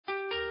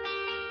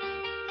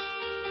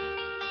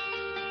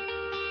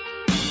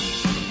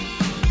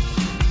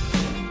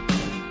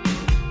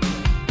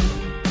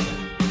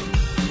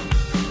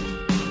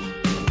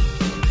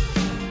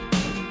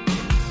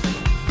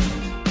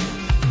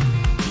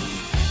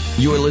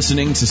You're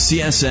listening to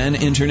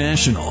CSN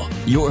International,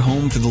 your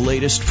home for the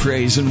latest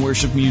praise and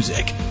worship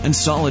music and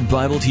solid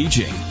Bible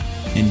teaching.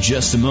 In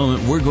just a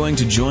moment, we're going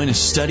to join a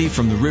study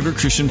from the River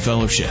Christian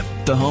Fellowship,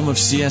 the home of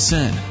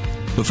CSN.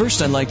 But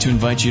first, I'd like to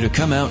invite you to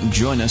come out and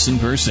join us in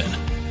person.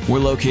 We're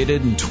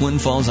located in Twin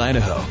Falls,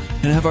 Idaho,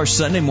 and have our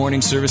Sunday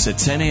morning service at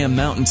 10 a.m.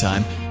 Mountain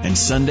Time and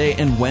Sunday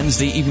and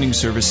Wednesday evening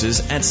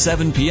services at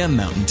 7 p.m.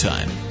 Mountain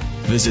Time.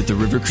 Visit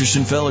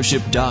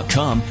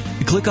theriverchristianfellowship.com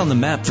and click on the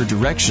map for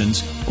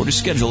directions or to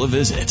schedule a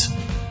visit.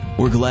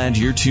 We're glad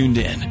you're tuned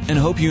in and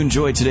hope you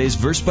enjoy today's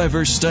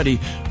verse-by-verse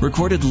study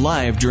recorded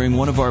live during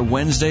one of our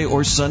Wednesday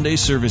or Sunday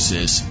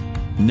services.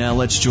 Now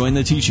let's join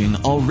the teaching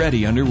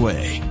already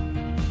underway.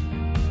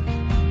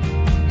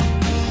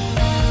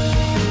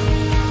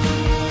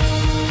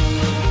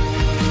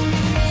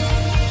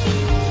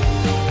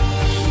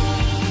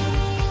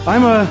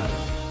 I'm a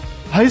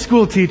high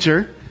school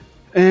teacher,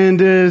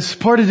 and as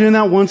part of doing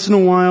that once in a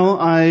while,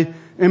 I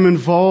am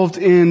involved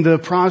in the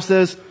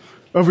process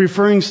of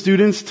referring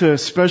students to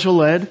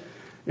special ed,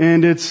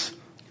 and it's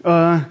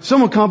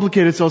somewhat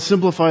complicated, so I'll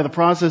simplify the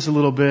process a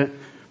little bit.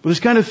 But there's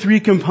kind of three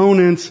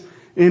components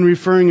in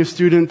referring a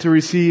student to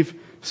receive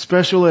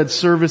special ed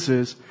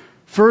services.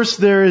 First,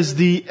 there is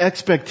the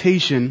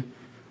expectation,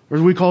 or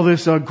we call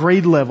this a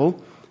grade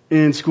level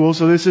in school.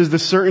 So this is the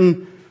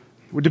certain,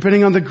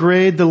 depending on the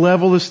grade, the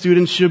level the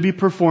student should be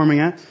performing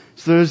at.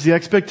 So there's the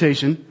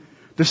expectation.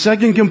 The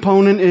second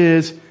component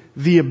is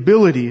the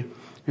ability.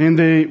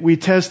 And we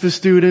test the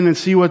student and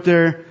see what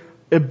their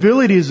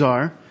abilities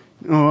are,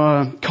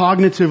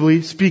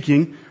 cognitively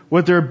speaking,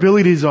 what their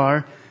abilities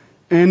are,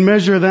 and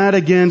measure that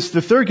against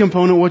the third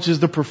component, which is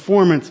the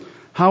performance.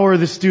 How are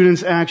the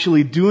students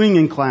actually doing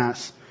in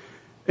class?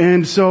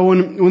 And so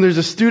when there's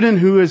a student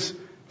who is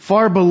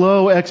far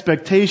below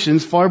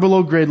expectations, far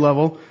below grade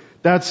level,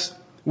 that's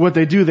what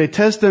they do. They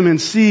test them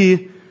and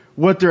see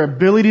what their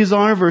abilities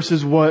are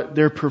versus what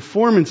their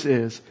performance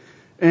is.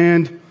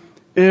 And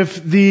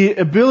if the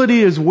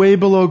ability is way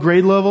below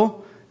grade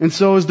level, and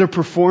so is their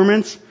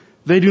performance,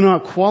 they do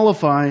not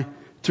qualify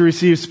to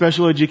receive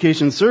special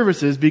education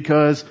services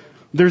because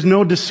there's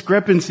no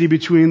discrepancy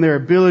between their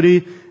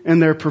ability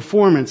and their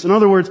performance. In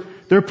other words,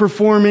 they're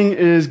performing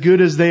as good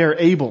as they are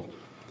able.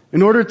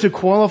 In order to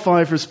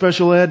qualify for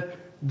special ed,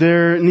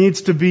 there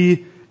needs to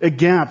be a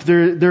gap.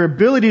 Their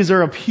abilities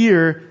are up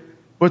here,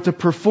 but the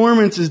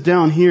performance is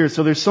down here.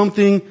 So there's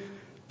something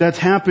that's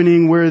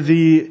happening where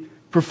the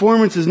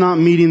performance is not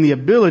meeting the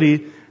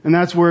ability, and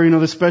that's where,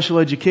 the special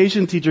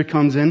education teacher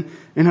comes in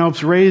and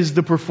helps raise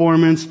the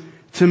performance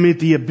to meet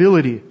the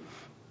ability.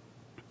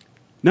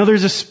 Now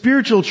there's a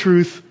spiritual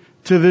truth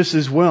to this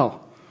as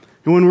well.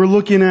 And when we're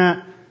looking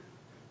at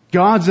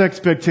God's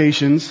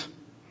expectations,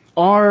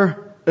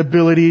 our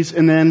abilities,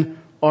 and then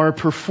our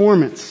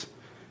performance.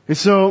 And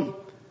so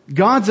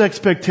God's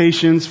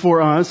expectations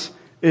for us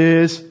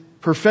is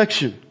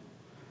perfection.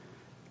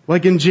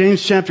 Like in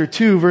James chapter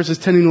 2, verses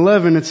 10 and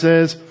 11, it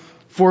says,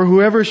 "For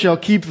whoever shall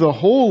keep the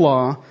whole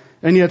law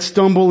and yet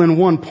stumble in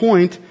one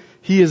point,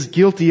 he is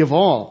guilty of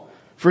all.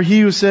 For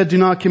he who said, 'Do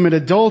not commit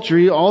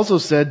adultery,' also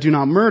said, 'Do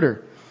not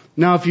murder.'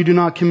 Now if you do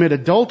not commit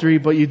adultery,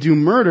 but you do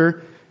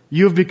murder,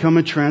 you have become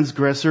a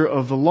transgressor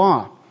of the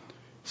law."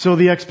 So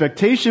the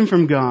expectation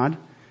from God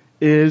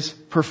is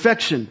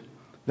perfection.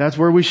 That's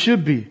where we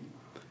should be.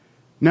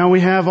 Now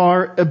we have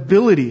our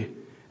ability.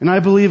 And I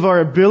believe our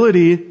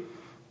ability,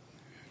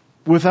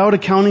 without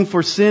accounting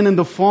for sin and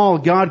the fall,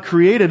 God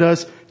created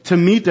us to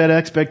meet that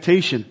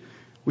expectation.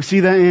 We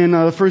see that in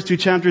the first two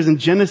chapters in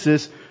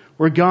Genesis,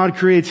 where God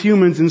creates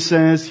humans and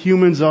says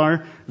humans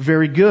are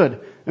very good.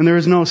 And there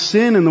is no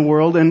sin in the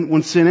world, and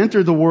when sin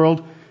entered the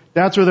world,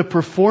 that's where the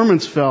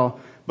performance fell.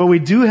 But we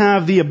do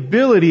have the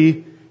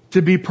ability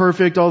to be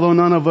perfect, although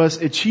none of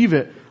us achieve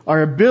it.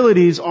 Our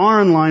abilities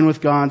are in line with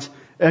God's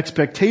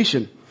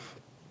expectation.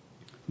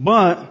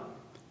 But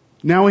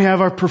now we have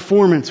our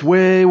performance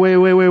way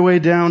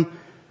down.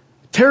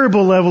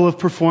 Terrible level of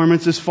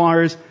performance as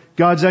far as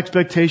God's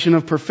expectation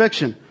of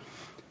perfection.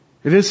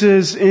 This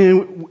is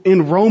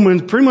in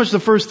Romans, pretty much the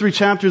first three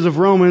chapters of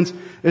Romans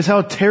is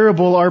how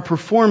terrible our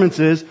performance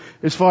is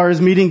as far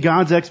as meeting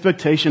God's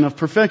expectation of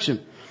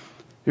perfection.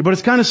 But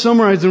it's kind of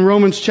summarized in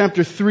Romans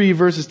chapter 3,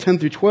 verses 10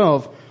 through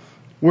 12,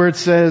 where it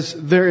says,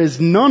 "There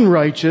is none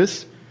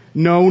righteous,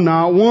 no,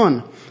 not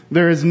one.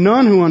 There is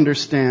none who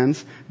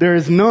understands. There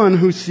is none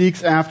who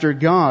seeks after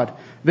God.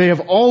 They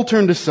have all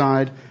turned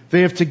aside.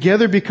 They have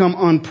together become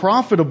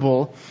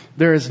unprofitable.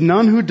 There is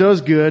none who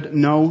does good,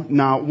 no,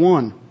 not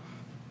one."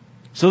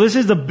 So this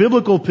is the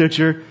biblical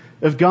picture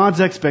of God's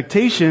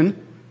expectation,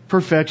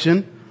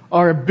 perfection,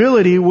 our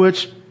ability,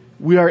 which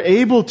we are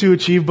able to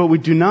achieve, but we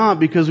do not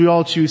because we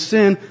all choose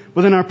sin.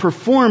 But then our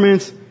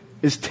performance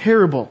is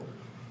terrible.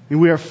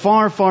 And we are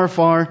far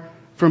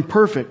from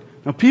perfect.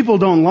 Now people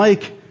don't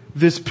like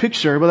this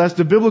picture, but that's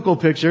the biblical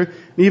picture.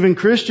 And even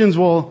Christians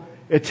will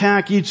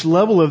attack each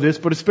level of this,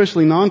 but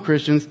especially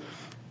non-Christians.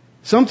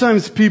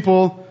 Sometimes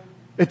people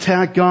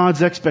attack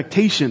God's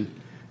expectation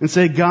and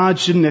say God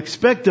shouldn't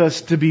expect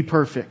us to be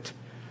perfect.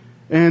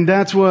 And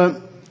that's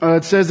what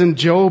It says in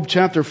Job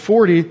chapter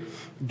 40,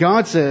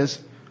 God says,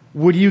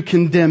 "Would you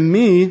condemn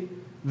me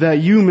that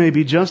you may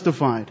be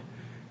justified?"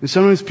 And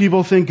sometimes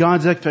people think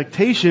God's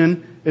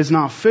expectation is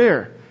not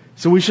fair.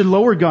 So we should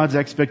lower God's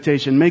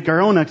expectation, make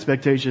our own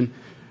expectation.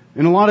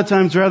 And a lot of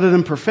times, rather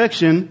than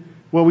perfection,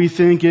 what we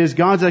think is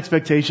God's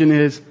expectation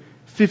is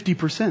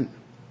 50%.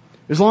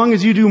 As long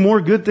as you do more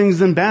good things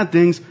than bad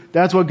things,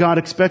 that's what God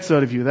expects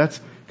out of you.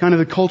 That's kind of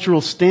the cultural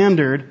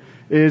standard,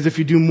 is if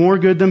you do more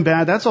good than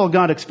bad, that's all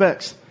God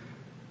expects.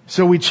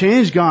 So we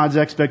change God's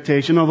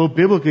expectation, although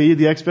biblically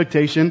the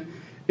expectation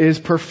is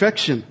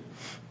perfection.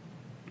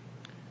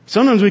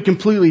 Sometimes we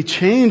completely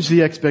change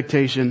the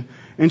expectation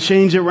and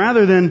change it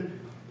rather than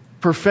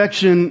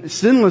perfection,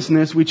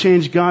 sinlessness, we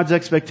change God's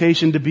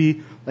expectation to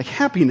be like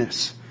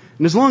happiness.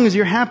 And as long as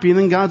you're happy,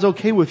 then God's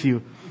okay with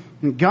you.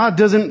 And God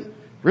doesn't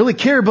really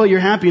care about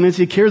your happiness,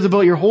 He cares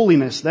about your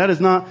holiness. That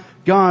is not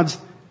God's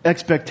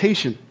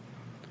expectation.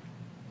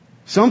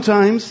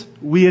 Sometimes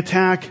we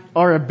attack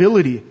our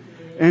ability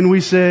and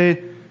we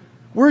say,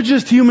 we're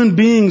just human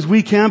beings,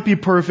 we can't be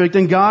perfect,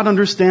 and God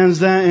understands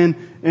that,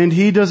 and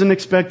He doesn't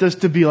expect us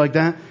to be like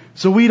that.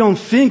 So we don't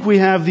think we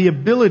have the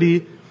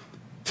ability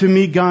to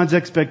meet God's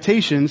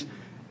expectations,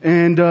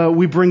 and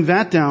we bring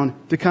that down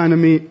to kind of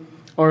meet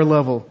our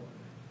level.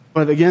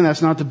 But again,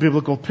 that's not the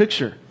biblical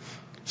picture.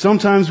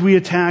 Sometimes we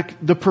attack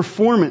the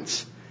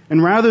performance,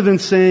 and rather than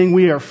saying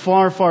we are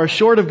far, far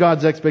short of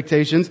God's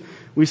expectations,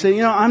 we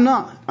say, I'm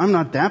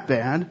not that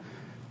bad.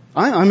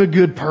 I'm a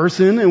good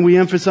person, and we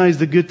emphasize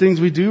the good things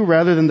we do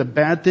rather than the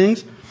bad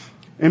things.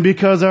 And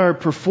because our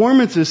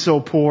performance is so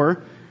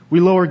poor, we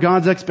lower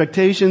God's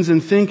expectations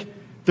and think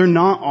they're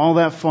not all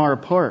that far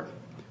apart.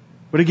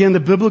 But again, the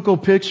biblical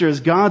picture is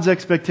God's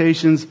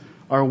expectations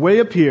are way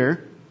up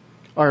here,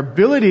 our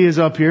ability is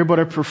up here, but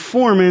our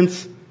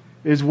performance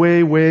is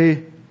way,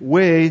 way,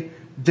 way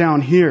down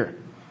here.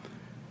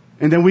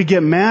 And then we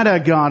get mad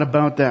at God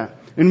about that.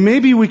 And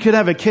maybe we could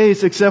have a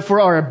case, except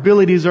for our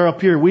abilities are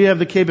up here. We have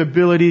the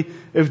capability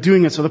of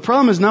doing it. So the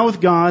problem is not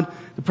with God.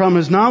 The problem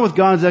is not with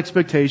God's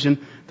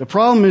expectation. The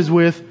problem is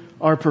with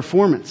our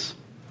performance.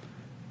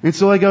 And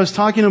so like I was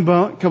talking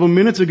about a couple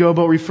minutes ago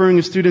about referring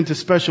a student to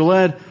special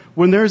ed,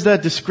 when there's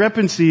that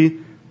discrepancy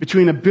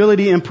between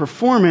ability and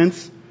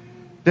performance,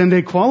 then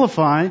they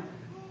qualify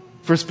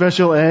for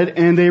special ed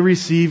and they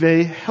receive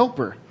a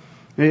helper,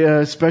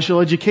 a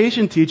special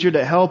education teacher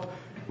to help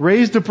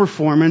raise the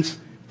performance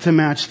to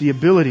match the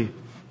ability.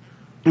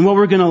 And what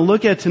we're going to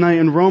look at tonight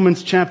in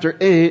Romans chapter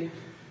 8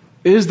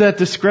 is that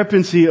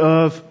discrepancy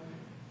of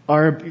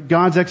our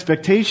God's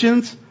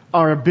expectations,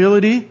 our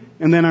ability,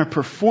 and then our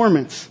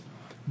performance.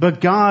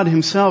 But God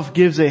Himself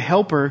gives a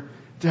helper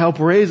to help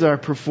raise our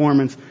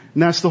performance,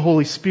 and that's the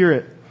Holy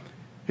Spirit.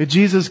 And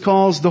Jesus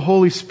calls the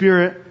Holy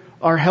Spirit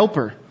our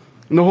helper.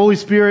 And the Holy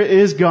Spirit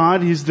is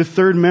God. He's the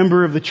third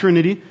member of the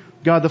Trinity,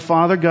 God the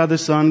Father, God the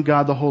Son,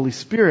 God the Holy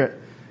Spirit.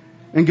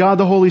 And God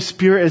the Holy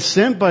Spirit is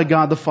sent by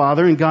God the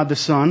Father and God the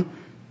Son,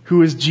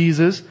 who is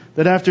Jesus,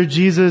 that after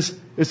Jesus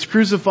is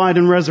crucified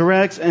and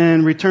resurrects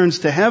and returns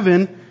to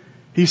heaven,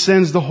 He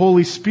sends the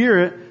Holy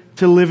Spirit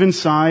to live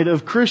inside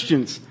of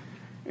Christians.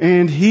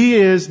 And He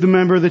is the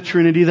member of the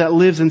Trinity that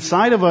lives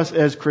inside of us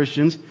as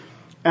Christians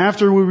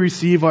after we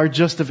receive our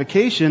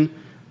justification,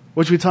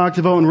 which we talked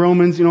about in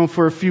Romans,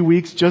 for a few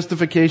weeks.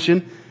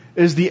 Justification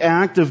is the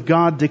act of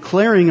God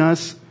declaring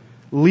us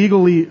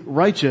legally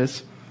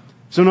righteous.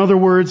 So in other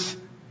words,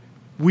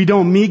 we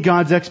don't meet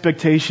God's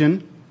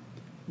expectation,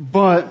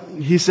 but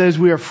He says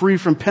we are free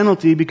from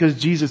penalty because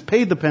Jesus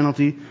paid the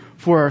penalty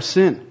for our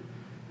sin.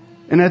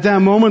 And at that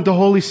moment, the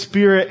Holy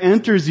Spirit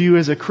enters you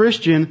as a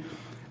Christian,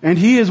 and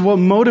He is what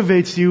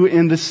motivates you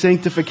in the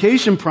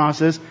sanctification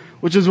process,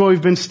 which is what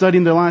we've been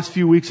studying the last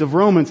few weeks of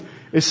Romans,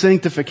 is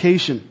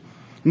sanctification.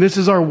 And this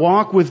is our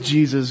walk with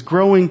Jesus,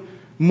 growing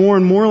more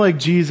and more like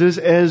Jesus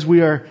as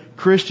we are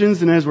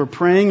Christians and as we're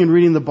praying and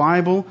reading the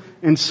Bible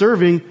and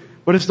serving.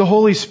 But it's the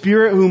Holy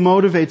Spirit who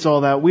motivates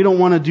all that. We don't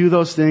want to do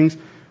those things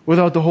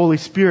without the Holy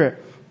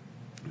Spirit.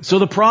 So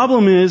the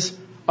problem is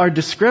our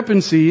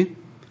discrepancy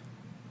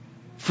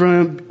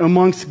from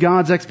amongst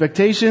God's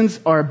expectations,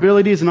 our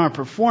abilities, and our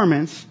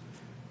performance.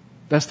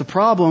 That's the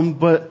problem.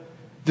 But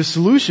the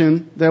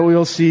solution that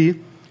we'll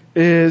see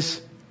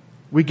is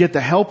we get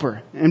the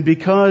helper. And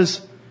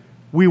because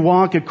we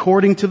walk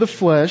according to the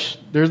flesh,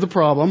 there's the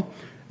problem.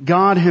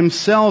 God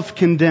Himself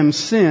condemns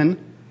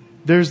sin.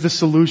 There's the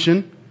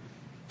solution.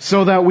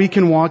 So that we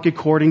can walk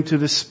according to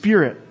the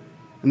Spirit.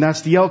 And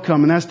that's the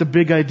outcome. And that's the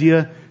big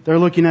idea they're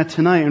looking at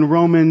tonight in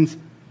Romans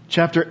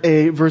chapter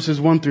 8, verses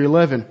 1 through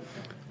 11.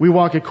 We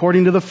walk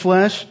according to the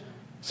flesh,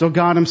 so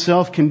God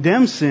Himself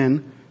condemns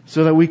sin,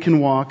 so that we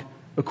can walk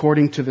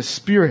according to the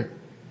Spirit.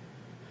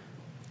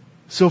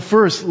 So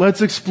first,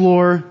 let's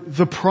explore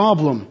the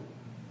problem.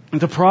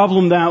 The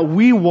problem that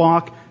we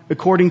walk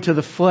according to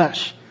the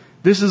flesh.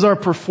 This is our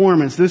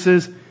performance. This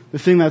is the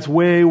thing that's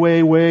way,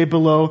 way, way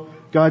below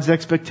God's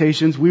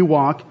expectations. We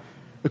walk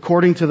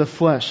according to the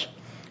flesh.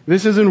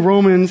 This is in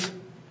Romans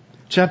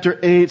chapter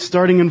 8,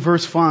 starting in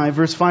verse 5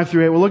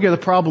 through 8. We'll look at the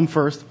problem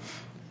first.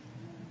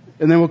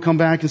 and then we'll come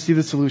back and see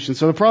the solution.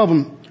 So the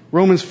problem,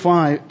 Romans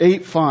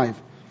 8:5.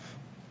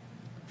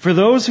 For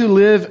those who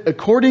live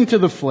according to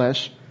the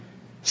flesh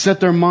set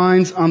their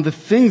minds on the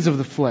things of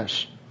the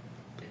flesh,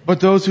 but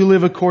those who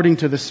live according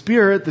to the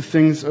Spirit, the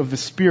things of the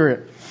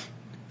Spirit.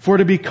 For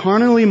to be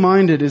carnally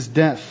minded is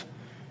death,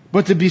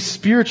 but to be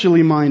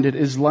spiritually minded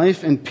is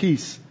life and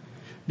peace.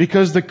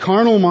 Because the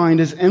carnal mind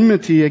is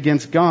enmity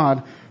against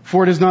God,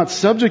 for it is not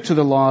subject to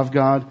the law of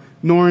God,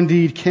 nor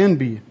indeed can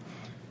be.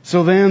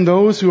 So then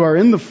those who are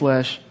in the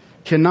flesh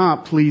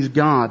cannot please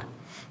God.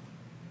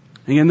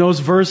 Again, those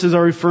verses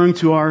are referring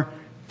to our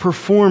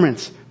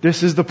performance.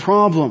 This is the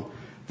problem,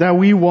 that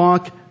we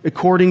walk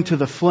according to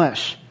the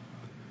flesh.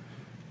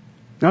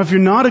 Now, if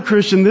you're not a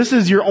Christian, this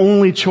is your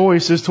only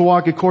choice, is to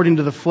walk according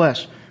to the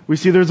flesh. We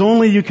see there's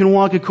only you can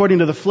walk according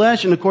to the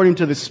flesh and according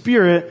to the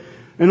Spirit,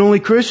 and only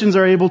Christians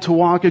are able to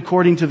walk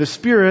according to the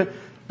Spirit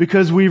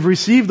because we've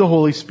received the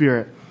Holy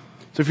Spirit.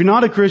 So if you're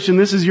not a Christian,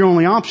 this is your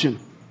only option.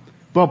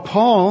 But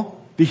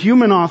Paul, the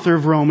human author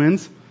of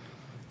Romans,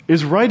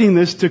 is writing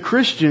this to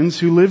Christians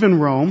who live in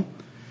Rome,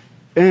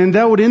 and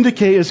that would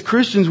indicate as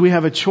Christians we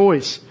have a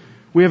choice.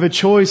 We have a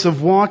choice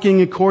of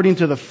walking according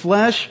to the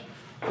flesh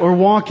or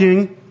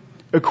walking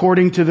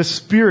according to the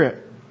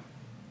Spirit.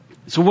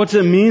 So what's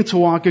it mean to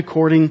walk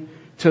according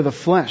to the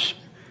flesh?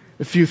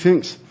 A few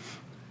things.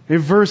 The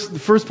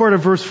first part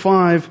of verse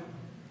 5,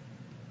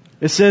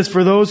 it says,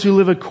 for those who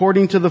live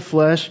according to the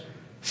flesh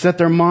set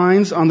their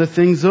minds on the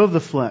things of the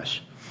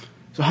flesh.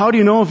 So how do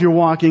you know if you're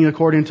walking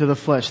according to the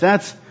flesh?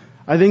 That's,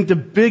 I think, the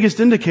biggest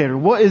indicator.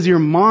 What is your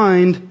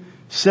mind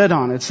set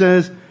on? It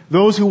says,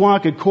 those who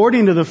walk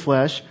according to the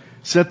flesh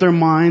set their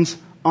minds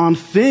on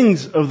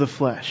things of the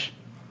flesh.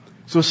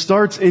 So it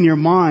starts in your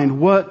mind.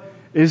 What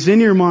is in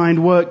your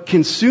mind? What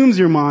consumes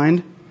your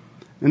mind?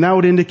 And that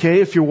would indicate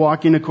if you're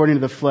walking according to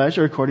the flesh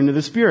or according to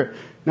the Spirit.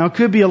 Now, it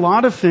could be a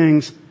lot of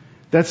things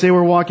that say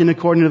we're walking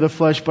according to the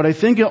flesh, but I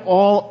think it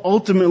all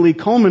ultimately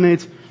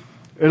culminates,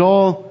 it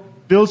all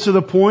builds to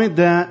the point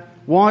that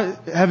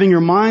having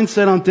your mind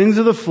set on things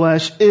of the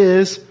flesh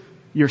is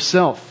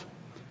yourself.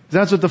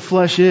 That's what the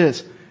flesh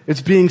is.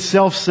 It's being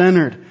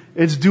self-centered.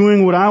 It's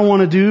doing what I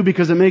want to do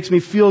because it makes me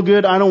feel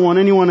good. I don't want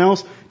anyone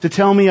else to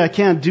tell me I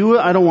can't do it.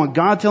 I don't want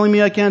God telling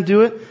me I can't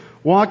do it.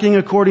 Walking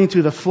according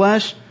to the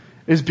flesh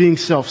is being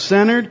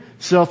self-centered,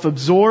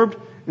 self-absorbed,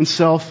 and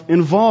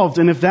self-involved.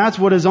 And if that's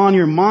what is on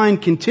your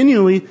mind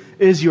continually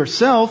is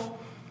yourself,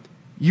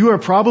 you are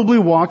probably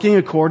walking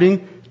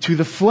according to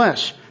the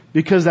flesh,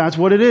 because that's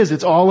what it is.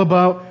 It's all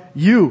about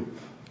you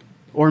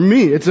or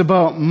me. It's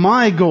about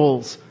my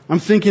goals. I'm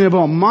thinking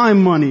about my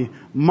money,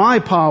 my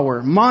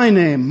power, my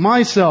name,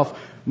 myself,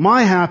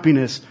 my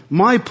happiness,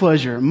 my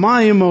pleasure,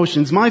 my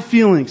emotions, my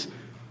feelings.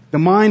 The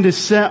mind is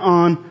set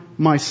on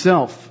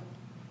myself.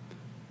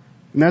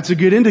 And that's a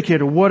good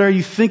indicator. What are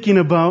you thinking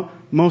about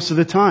most of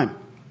the time?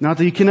 Not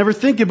that you can never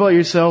think about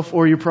yourself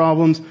or your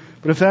problems,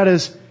 but if that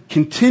is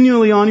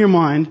continually on your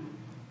mind,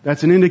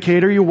 that's an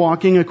indicator you're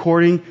walking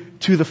according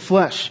to the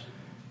flesh.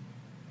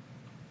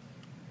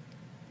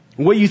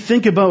 What you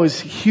think about is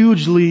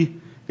hugely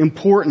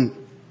important.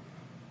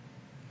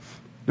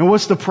 Now,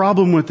 what's the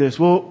problem with this?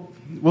 Well,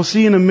 we'll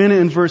see in a minute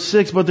in verse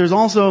 6, but there's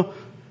also,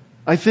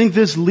 I think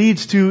this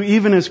leads to,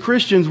 even as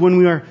Christians, when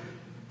we are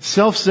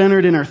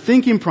self-centered in our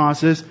thinking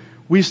process,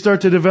 we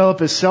start to develop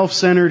a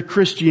self-centered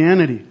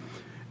Christianity.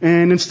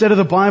 And instead of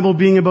the Bible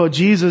being about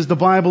Jesus, the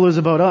Bible is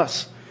about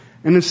us.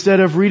 And instead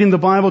of reading the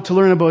Bible to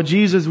learn about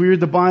Jesus, we read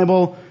the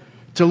Bible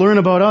to learn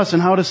about us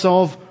and how to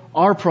solve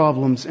our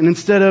problems. And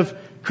instead of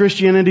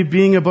Christianity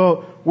being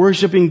about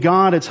worshiping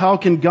God, it's how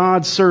can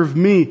God serve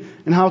me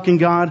and how can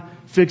God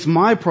fix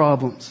my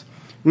problems.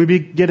 We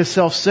get a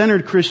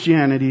self-centered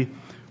Christianity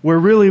where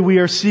really we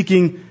are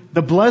seeking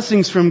the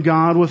blessings from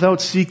God without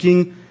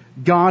seeking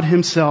God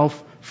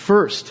Himself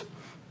first.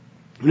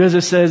 And as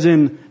it says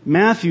in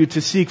Matthew,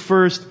 to seek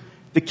first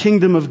the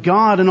kingdom of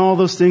God, and all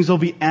those things will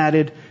be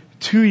added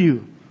to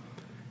you.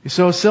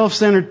 So a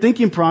self-centered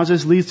thinking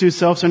process leads to a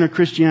self-centered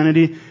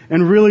Christianity,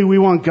 and really we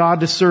want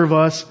God to serve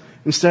us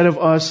instead of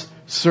us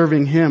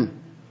serving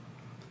Him.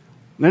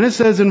 Then it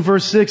says in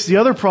verse 6, the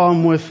other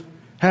problem with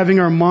having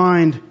our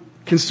mind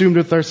consumed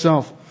with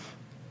ourselves.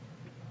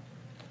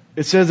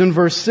 It says in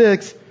verse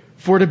 6,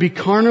 for to be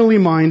carnally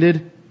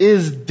minded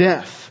is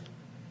death.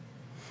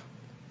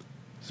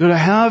 So to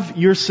have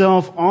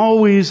yourself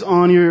always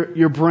on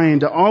your brain,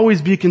 to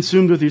always be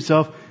consumed with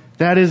yourself,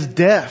 that is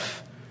death.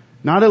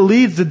 Not it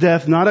leads to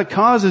death, not it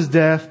causes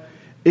death,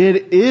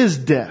 it is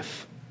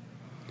death.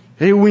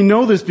 Hey, we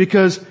know this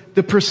because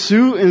the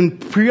pursuit and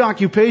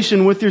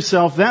preoccupation with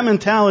yourself, that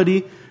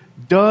mentality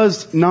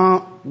does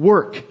not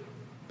work.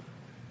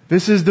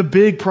 This is the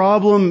big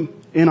problem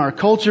in our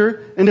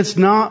culture, and it's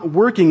not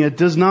working. It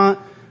does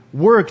not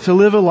work to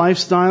live a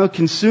lifestyle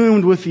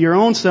consumed with your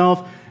own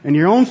self and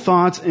your own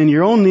thoughts and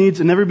your own needs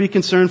and never be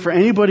concerned for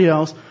anybody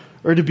else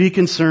or to be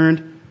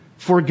concerned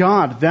for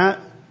God. That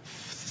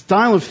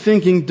style of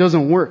thinking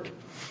doesn't work.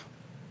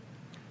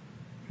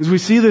 As we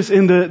see this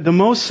in the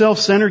most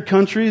self-centered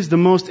countries, the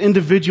most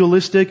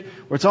individualistic,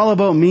 where it's all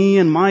about me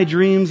and my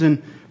dreams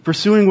and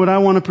pursuing what I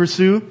want to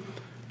pursue,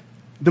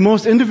 the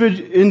most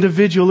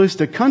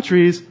individualistic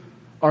countries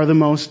are the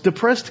most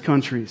depressed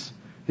countries.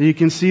 You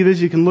can see this,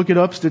 you can look it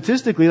up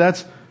statistically.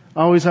 That's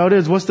always how it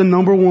is. What's the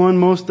number one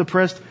most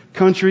depressed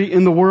country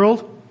in the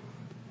world?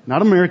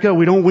 Not America.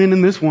 We don't win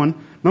in this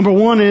one. Number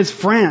one is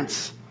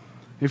France.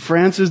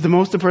 France is the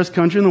most depressed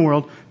country in the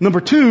world.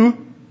 Number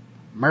two,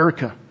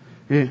 America.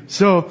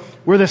 So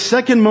we're the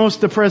second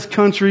most depressed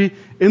country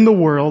in the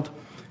world.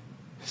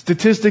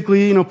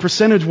 Statistically,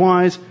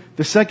 percentage-wise,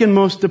 the second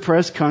most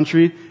depressed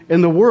country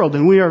in the world.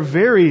 And we are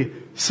very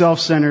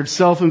self-centered,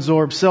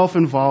 self-absorbed,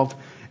 self-involved.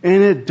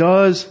 And it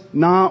does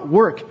not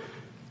work.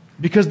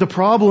 Because the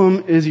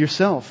problem is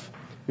yourself.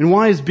 And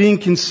why is being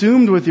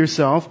consumed with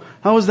yourself,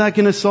 how is that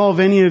going to solve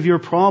any of your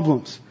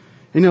problems?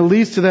 And it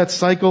leads to that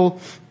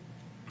cycle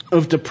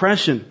of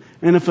depression.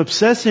 And if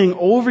obsessing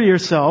over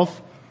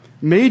yourself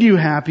made you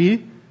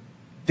happy,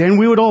 then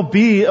we would all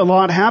be a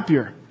lot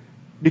happier.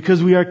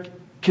 Because we are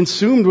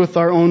consumed with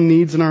our own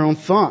needs and our own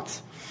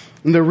thoughts.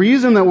 And the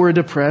reason that we're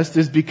depressed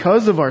is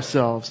because of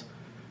ourselves.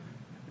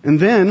 And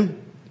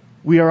then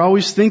we are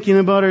always thinking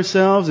about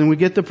ourselves, and we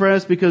get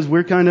depressed because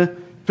we're kind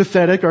of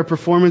pathetic. Our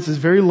performance is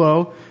very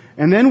low.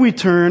 And then we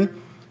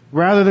turn,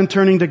 rather than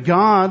turning to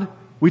God,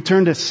 we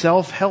turn to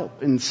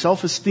self-help and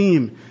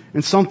self-esteem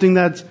and something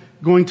that's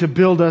going to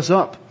build us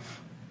up.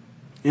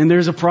 And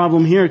there's a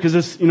problem here because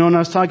this, when I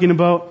was talking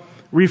about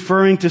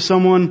referring to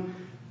someone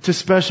to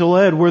special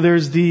ed where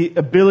there's the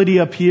ability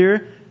up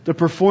here, the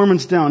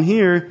performance down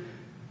here,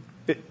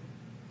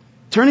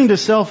 turning to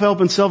self-help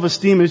and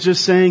self-esteem is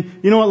just saying,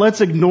 you know what,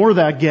 let's ignore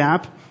that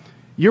gap.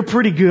 You're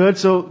pretty good,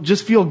 so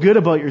just feel good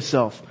about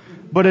yourself.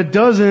 But it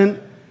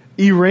doesn't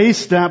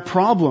erase that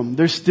problem.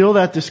 There's still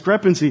that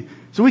discrepancy.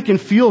 So we can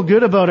feel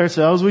good about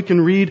ourselves. We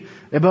can read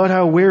about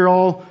how we're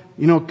all,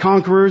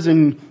 conquerors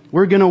and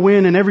we're going to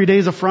win and every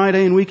day's a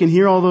Friday and we can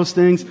hear all those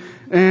things.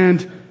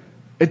 And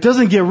it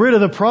doesn't get rid of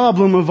the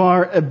problem of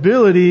our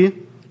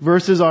ability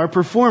versus our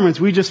performance.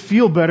 We just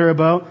feel better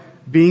about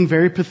being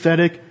very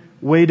pathetic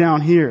way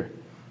down here.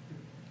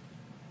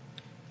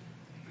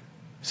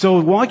 So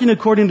walking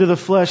according to the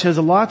flesh has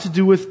a lot to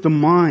do with the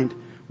mind,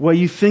 what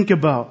you think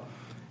about.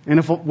 And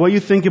if what you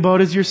think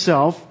about is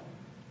yourself,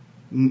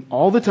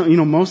 all the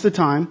time, most of the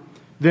time,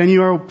 then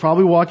you are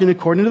probably walking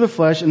according to the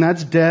flesh, and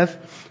that's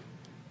death.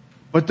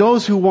 But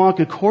those who walk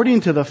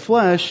according to the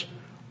flesh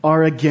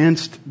are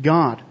against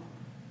God.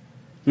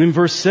 And in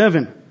verse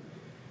 7,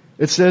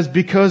 it says,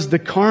 because the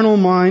carnal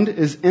mind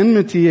is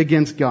enmity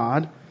against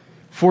God,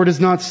 for it is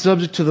not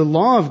subject to the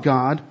law of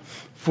God,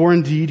 for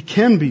indeed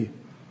can be.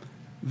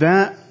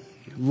 That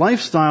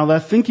lifestyle,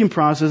 that thinking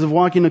process of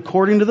walking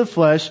according to the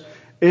flesh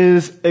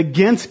is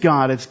against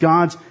God. It's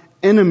God's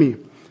enemy.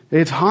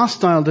 It's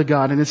hostile to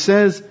God. And it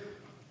says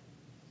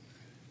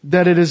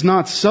that it is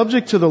not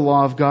subject to the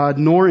law of God,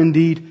 nor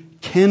indeed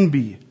can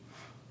be.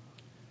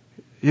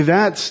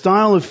 That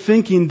style of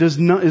thinking is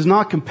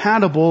not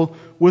compatible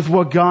with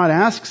what God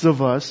asks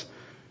of us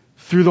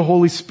through the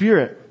Holy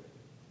Spirit.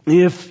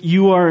 If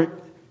you are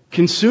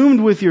consumed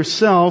with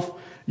yourself,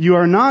 you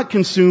are not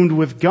consumed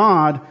with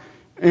God,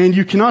 and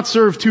you cannot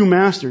serve two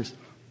masters.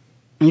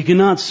 You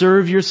cannot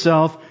serve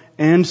yourself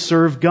and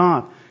serve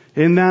God.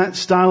 And that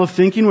style of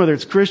thinking, whether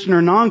it's Christian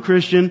or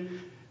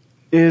non-Christian,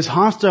 is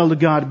hostile to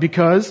God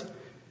because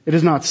it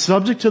is not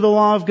subject to the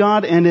law of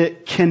God and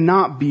it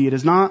cannot be. It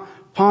is not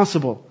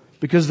possible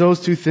because those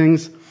two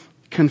things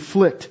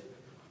conflict.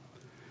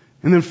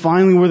 And then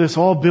finally, where this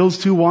all builds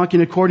to,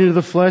 walking according to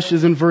the flesh,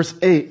 is in verse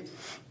 8.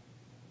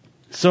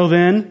 So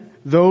then,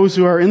 those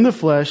who are in the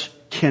flesh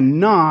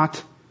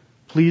cannot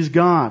please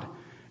God.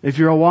 If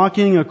you're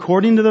walking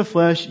according to the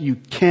flesh, you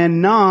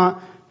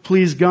cannot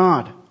please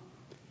God.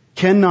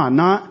 Cannot.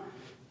 Not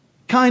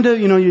kind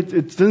of,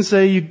 it doesn't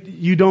say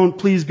you don't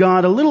please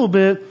God a little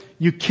bit.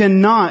 You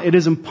cannot. It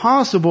is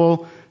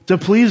impossible to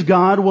please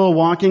God while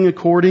walking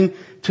according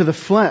to the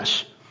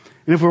flesh.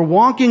 And if we're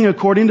walking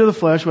according to the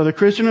flesh, whether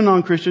Christian or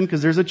non-Christian,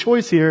 because there's a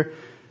choice here,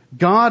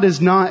 God is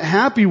not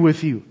happy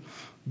with you.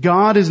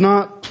 God is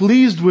not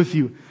pleased with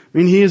you.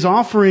 He is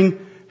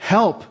offering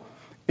help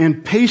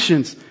and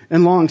patience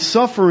and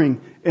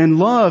long-suffering and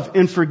love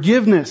and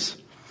forgiveness.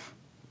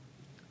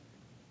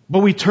 But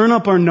we turn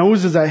up our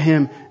noses at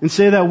Him and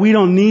say that we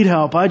don't need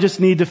help. I just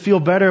need to feel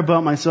better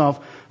about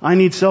myself. I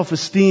need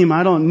self-esteem.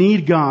 I don't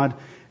need God.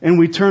 And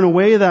we turn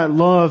away that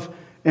love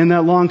and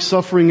that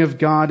long-suffering of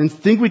God and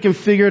think we can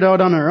figure it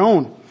out on our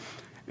own.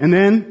 And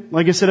then,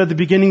 like I said at the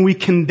beginning, we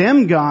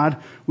condemn God.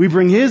 We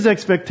bring His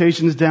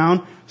expectations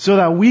down so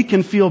that we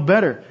can feel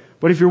better.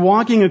 But if you're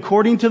walking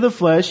according to the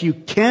flesh, you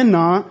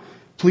cannot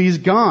please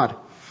God.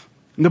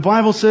 And the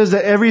Bible says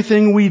that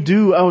everything we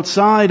do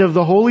outside of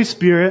the Holy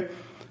Spirit,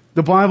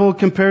 the Bible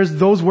compares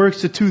those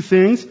works to two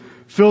things,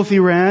 filthy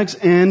rags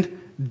and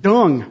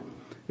dung.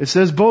 It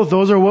says both.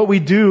 Those are what we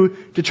do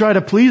to try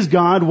to please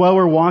God while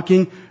we're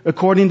walking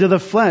according to the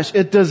flesh.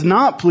 It does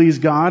not please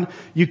God.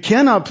 You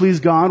cannot please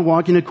God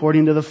walking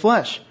according to the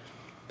flesh.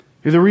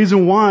 The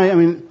reason why,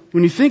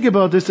 when you think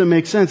about this, it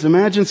makes sense.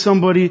 Imagine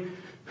somebody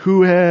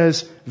who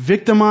has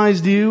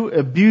victimized you,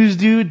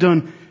 abused you,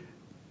 done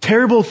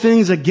terrible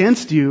things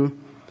against you,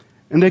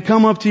 and they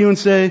come up to you and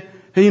say,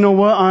 hey, you know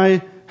what?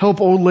 I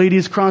help old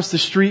ladies cross the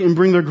street and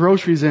bring their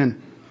groceries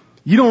in.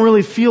 You don't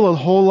really feel a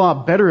whole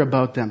lot better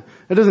about them.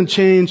 It doesn't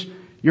change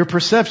your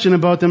perception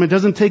about them. It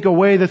doesn't take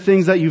away the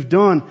things that you've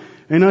done.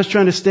 And us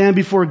trying to stand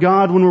before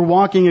God when we're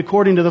walking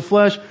according to the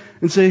flesh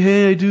and say,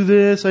 hey, I do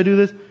this.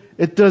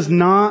 It does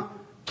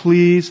not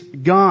please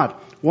God.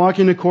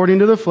 Walking according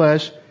to the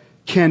flesh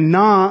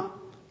cannot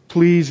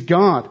please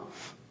God.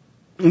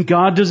 And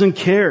God doesn't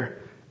care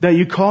that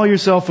you call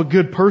yourself a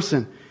good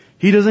person.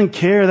 He doesn't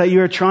care that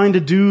you are trying to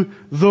do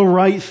the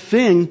right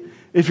thing.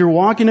 If you're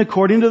walking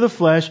according to the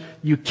flesh,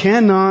 you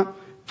cannot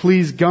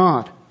please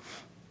God.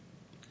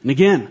 And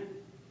again,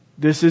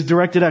 this is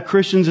directed at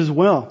Christians as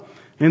well.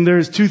 And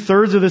there's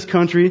 2/3 of this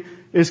country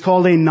is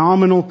called a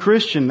nominal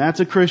Christian. That's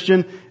a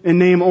Christian in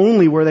name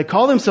only, where they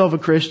call themselves a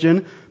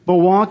Christian, but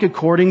walk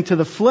according to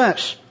the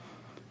flesh.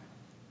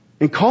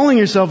 And calling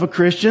yourself a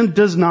Christian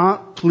does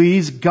not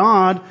please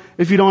God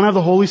if you don't have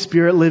the Holy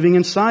Spirit living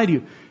inside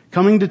you.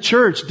 Coming to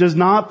church does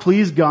not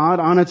please God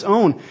on its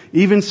own.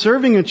 Even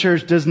serving in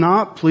church does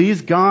not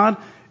please God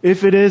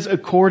if it is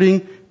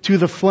according to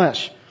the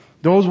flesh.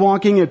 Those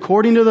walking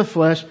according to the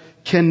flesh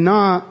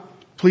cannot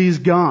please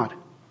God.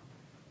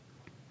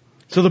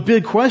 So the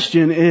big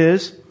question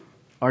is,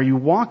 are you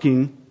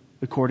walking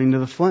according to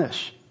the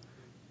flesh?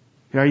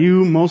 Are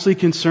you mostly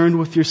concerned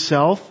with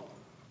yourself?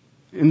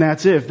 And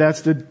that's it. If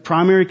that's the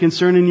primary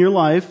concern in your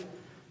life,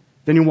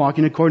 then you're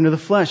walking according to the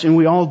flesh. And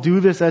we all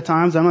do this at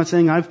times. I'm not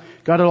saying I've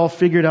got it all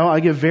figured out. I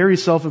get very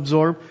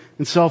self-absorbed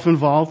and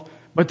self-involved.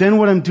 But then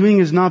what I'm doing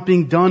is not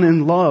being done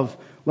in love.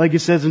 Like it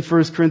says in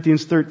 1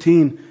 Corinthians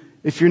 13.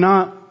 If you're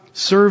not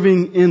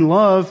serving in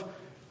love,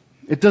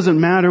 it doesn't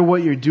matter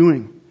what you're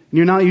doing.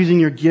 You're not using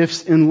your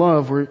gifts in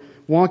love. We're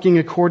walking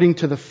according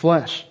to the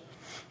flesh.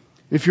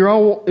 If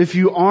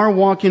you are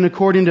walking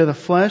according to the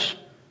flesh,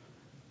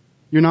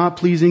 you're not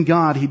pleasing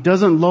God. He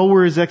doesn't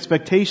lower His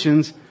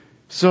expectations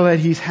so that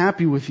He's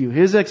happy with you.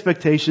 His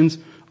expectations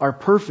are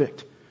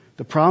perfect.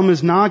 The problem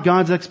is not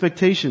God's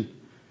expectation.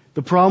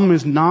 The problem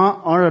is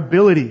not our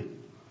ability.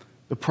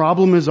 The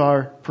problem is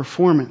our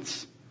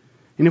performance.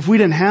 And if we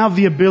didn't have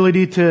the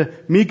ability to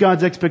meet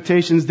God's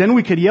expectations, then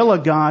we could yell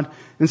at God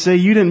and say,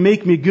 you didn't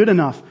make me good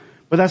enough.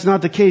 But that's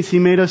not the case. He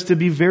made us to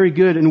be very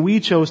good, and we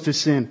chose to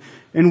sin.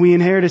 And we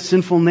inherit a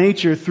sinful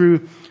nature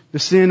through the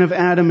sin of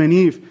Adam and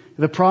Eve.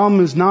 The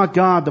problem is not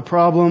God. The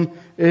problem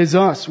is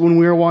us when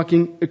we are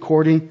walking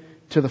according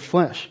to the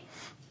flesh.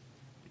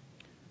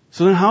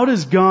 So then how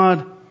does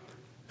God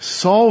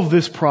solve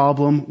this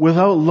problem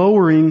without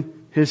lowering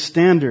His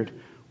standard,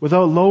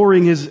 without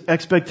lowering His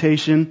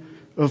expectation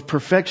of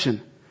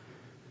perfection?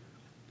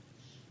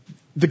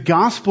 The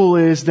gospel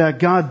is that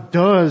God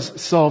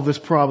does solve this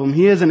problem.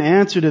 He has an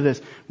answer to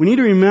this. We need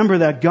to remember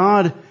that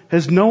God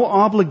has no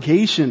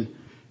obligation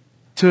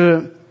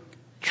to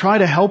try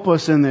to help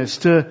us in this,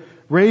 to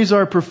raise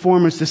our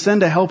performance, to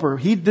send a helper.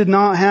 He did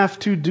not have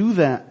to do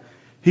that.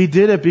 He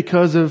did it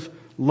because of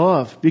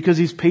love, because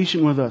He's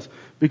patient with us,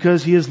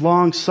 because He is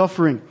long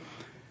suffering.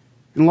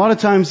 And a lot of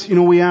times,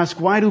 we ask,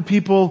 why do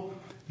people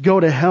go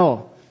to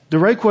hell? The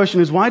right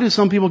question is, why do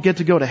some people get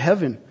to go to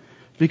heaven?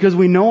 Because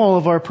we know all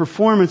of our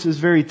performance is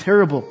very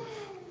terrible.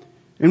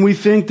 And we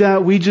think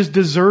that we just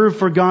deserve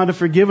for God to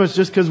forgive us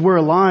just because we're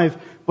alive.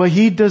 But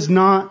He does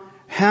not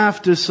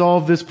have to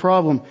solve this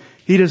problem.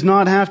 He does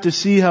not have to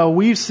see how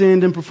we've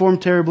sinned and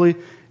performed terribly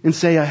and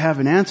say, I have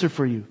an answer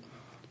for you.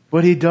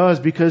 But He does,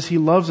 because He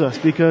loves us,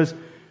 because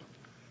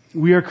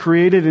we are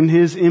created in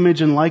His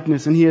image and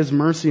likeness, and He has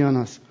mercy on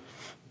us.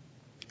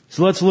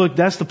 So let's look.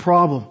 That's the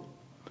problem.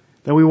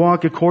 That we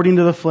walk according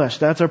to the flesh.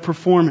 That's our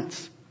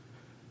performance.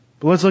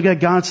 But let's look at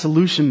God's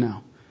solution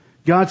now.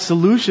 God's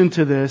solution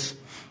to this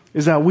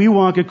is that we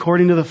walk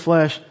according to the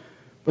flesh,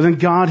 but then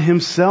God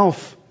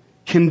Himself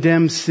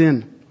condemns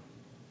sin.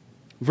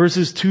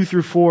 Verses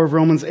 2-4 of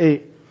Romans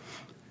 8.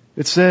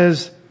 It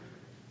says,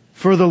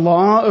 for the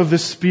law of the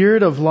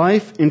Spirit of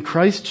life in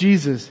Christ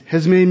Jesus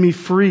has made me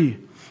free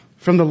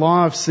from the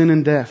law of sin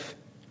and death.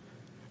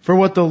 For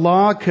what the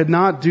law could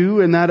not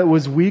do, in that it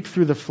was weak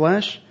through the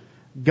flesh,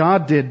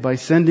 God did by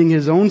sending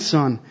His own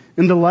Son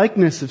in the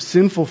likeness of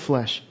sinful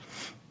flesh.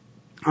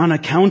 On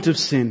account of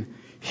sin,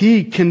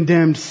 He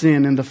condemned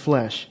sin in the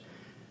flesh,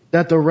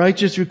 that the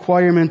righteous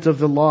requirement of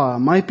the law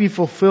might be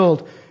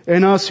fulfilled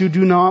in us who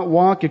do not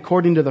walk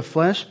according to the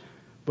flesh,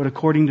 but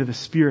according to the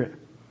Spirit.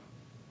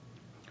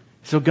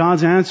 So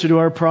God's answer to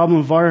our problem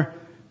of our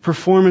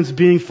performance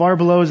being far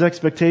below His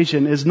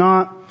expectation is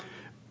not,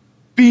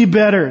 be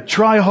better,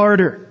 try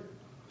harder.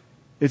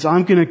 It's,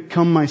 I'm going to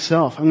come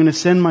myself. I'm going to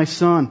send my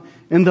Son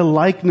in the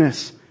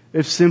likeness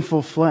of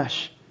sinful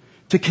flesh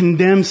to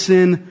condemn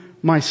sin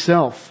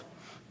myself.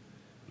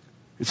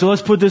 And so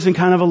let's put this in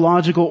kind of a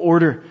logical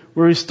order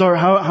where we start.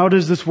 How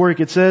does this work?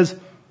 It says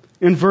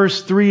in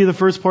verse 3, the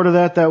first part of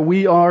that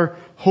we are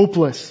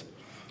hopeless.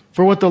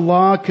 For what the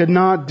law could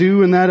not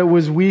do, in that it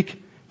was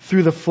weak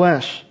through the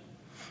flesh.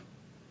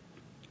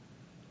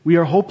 We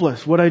are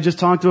hopeless. What I just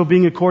talked about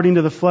being according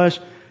to the flesh,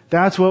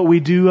 That's what we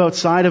do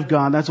outside of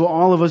God. That's what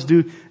all of us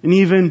do. And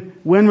even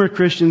when we're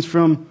Christians,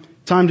 from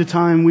time to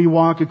time, we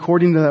walk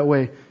according to that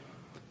way.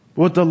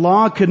 What the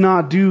law could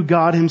not do,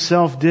 God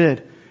Himself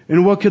did.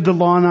 And what could the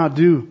law not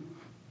do?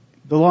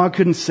 The law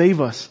couldn't save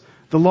us.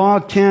 The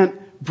law can't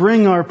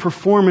bring our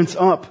performance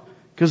up,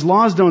 because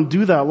laws don't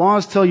do that.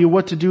 Laws tell you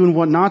what to do and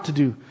what not to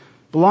do.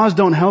 The laws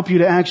don't help you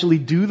to actually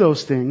do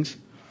those things.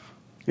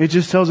 It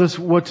just tells us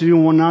what to do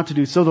and what not to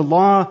do. So the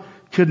law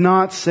could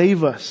not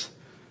save us.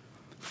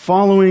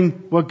 Following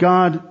what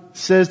God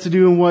says to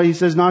do and what He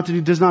says not to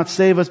do does not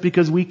save us,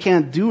 because we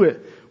can't do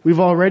it. We've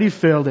already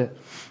failed it.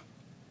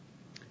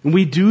 And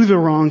we do the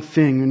wrong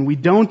thing, and we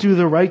don't do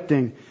the right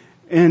thing.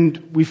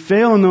 And we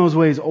fail in those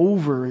ways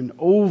over and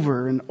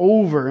over and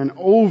over and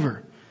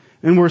over.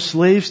 And we're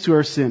slaves to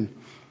our sin.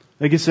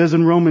 Like it says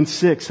in Romans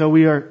 6, how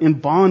we are in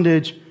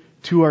bondage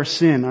to our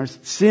sin. Our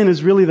sin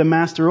is really the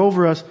master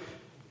over us.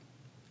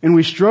 And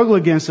we struggle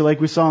against it, like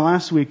we saw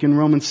last week in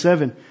Romans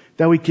 7.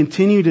 That we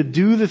continue to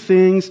do the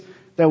things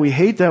that we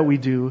hate that we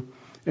do,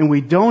 and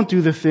we don't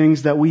do the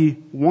things that we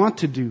want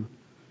to do.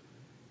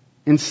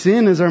 And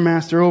sin is our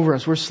master over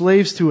us. We're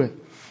slaves to it.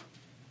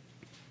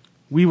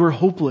 We were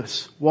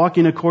hopeless,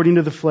 walking according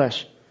to the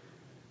flesh.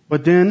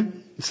 But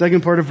then, the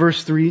second part of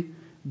verse 3,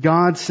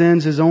 God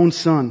sends His own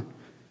Son.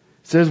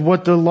 It says,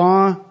 what the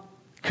law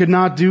could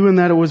not do in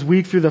that it was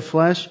weak through the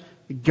flesh,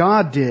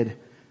 God did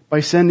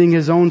by sending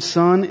His own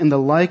Son in the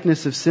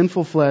likeness of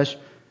sinful flesh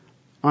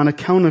on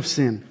account of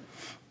sin.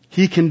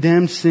 He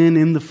condemned sin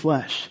in the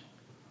flesh.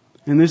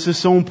 And this is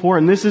so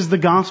important. This is the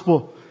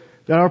gospel,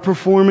 that our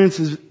performance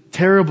is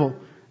terrible,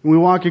 and we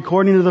walk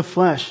according to the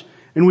flesh,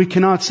 and we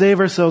cannot save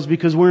ourselves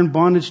because we're in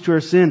bondage to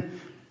our sin.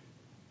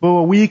 But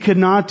what we could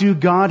not do,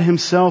 God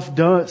Himself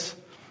does.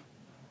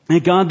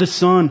 And God the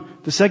Son,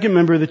 the second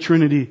member of the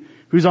Trinity,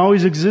 who's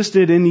always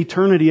existed in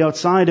eternity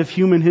outside of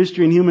human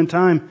history and human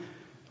time,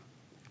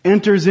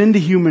 enters into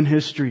human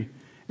history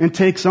and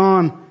takes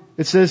on,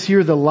 it says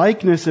here, the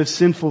likeness of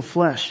sinful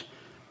flesh.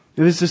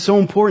 And this is so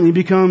important.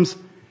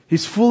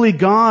 He's fully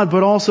God,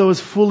 but also is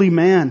fully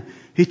man.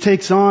 He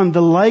takes on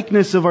the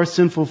likeness of our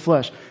sinful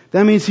flesh.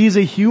 That means He's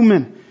a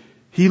human.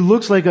 He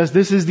looks like us.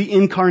 This is the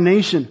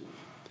incarnation.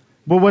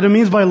 But what it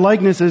means by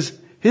likeness is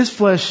His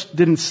flesh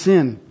didn't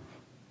sin.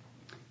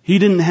 He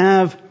didn't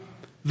have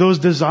those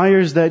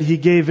desires that He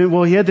gave in.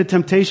 Well, He had the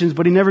temptations,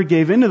 but He never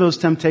gave into those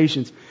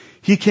temptations.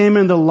 He came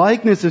in the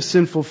likeness of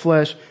sinful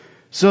flesh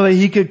so that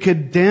He could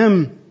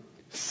condemn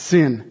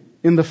sin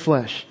in the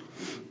flesh.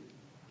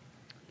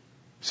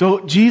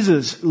 So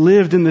Jesus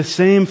lived in the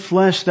same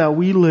flesh that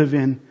we live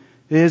in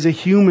as a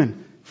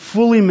human,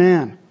 fully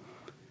man.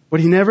 But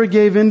He never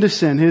gave in to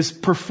sin. His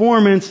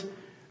performance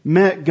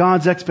met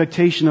God's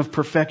expectation of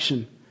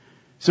perfection.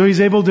 So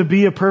He's able to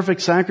be a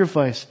perfect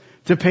sacrifice,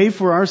 to pay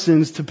for our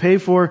sins, to pay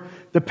for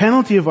the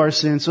penalty of our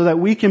sins, so that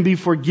we can be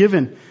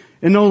forgiven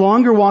and no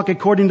longer walk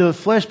according to the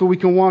flesh, but we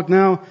can walk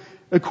now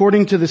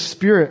according to the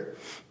Spirit.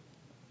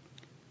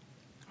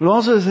 It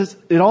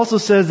also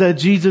says that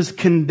Jesus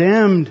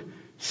condemned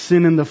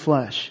sin in the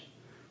flesh.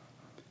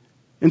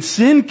 And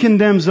sin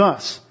condemns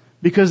us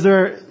because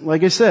there are,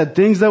 like I said,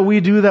 things that we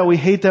do that we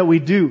hate that we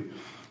do.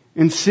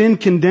 And sin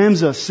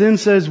condemns us. Sin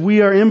says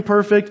we are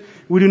imperfect,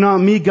 we do not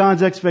meet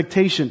God's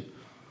expectation.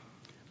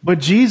 But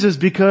Jesus,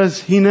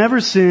 because He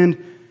never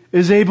sinned,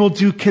 is able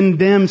to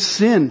condemn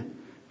sin.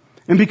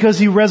 And because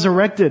He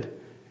resurrected,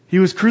 He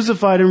was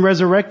crucified and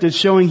resurrected,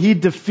 showing He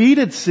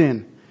defeated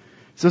sin.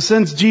 So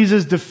since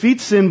Jesus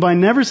defeats sin by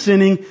never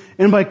sinning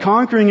and by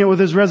conquering it with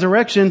His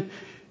resurrection,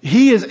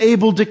 He is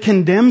able to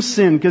condemn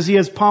sin because He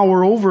has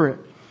power over it.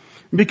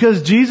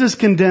 Because Jesus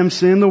condemns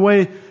sin, the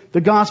way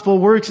the gospel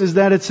works is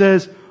that it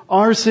says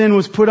our sin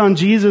was put on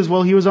Jesus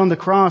while He was on the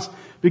cross,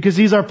 because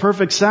He's our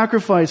perfect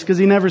sacrifice, because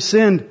He never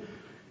sinned,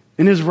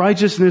 and His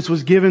righteousness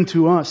was given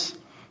to us.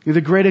 In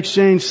the great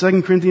exchange,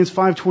 2 Corinthians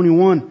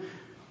 5:21.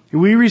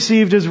 We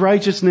received His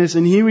righteousness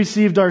and He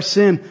received our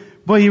sin,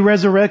 but He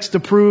resurrects to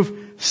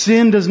prove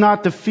sin does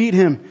not defeat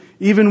Him.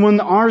 Even when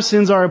our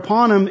sins are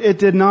upon Him, it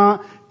did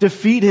not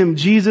defeat Him.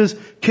 Jesus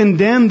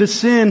condemned the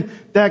sin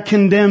that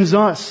condemns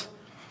us.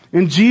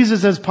 And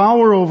Jesus has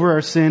power over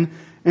our sin,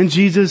 and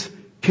Jesus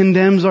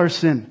condemns our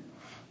sin.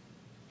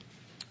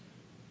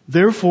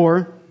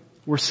 Therefore,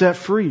 we're set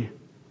free.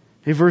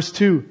 Hey, verse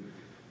 2.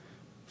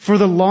 For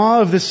the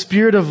law of the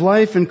Spirit of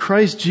life in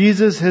Christ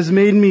Jesus has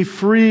made me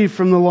free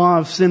from the law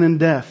of sin and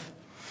death.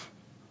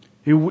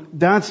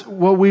 That's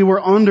what we were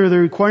under. The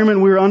requirement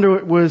we were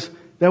under was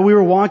that we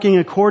were walking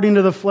according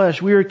to the flesh.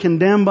 We were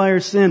condemned by our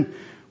sin.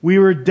 We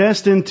were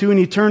destined to an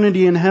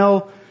eternity in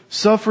hell,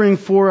 suffering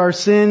for our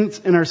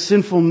sins and our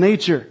sinful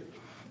nature.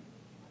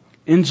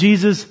 And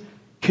Jesus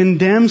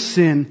condemns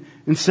sin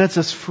and sets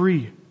us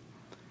free.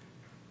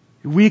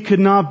 We could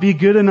not be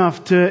good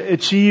enough to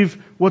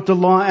achieve what the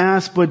law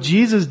asked, but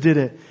Jesus did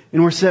it,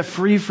 and we're set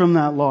free from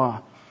that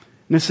law.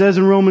 And it says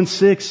in Romans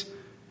 6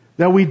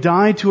 that we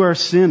die to our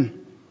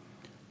sin.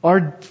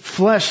 Our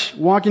flesh,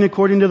 walking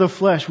according to the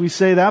flesh, we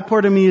say that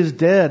part of me is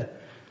dead.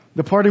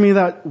 The part of me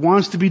that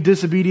wants to be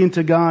disobedient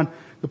to God,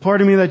 the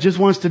part of me that just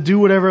wants to do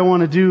whatever I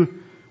want to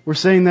do, we're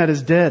saying that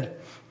is dead.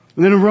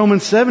 And then in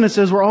Romans 7 it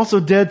says we're also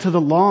dead to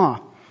the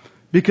law,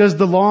 because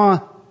the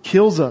law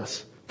kills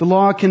us. The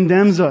law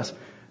condemns us,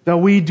 that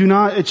we do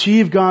not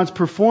achieve God's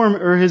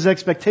His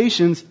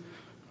expectations.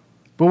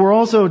 But we're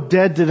also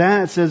dead to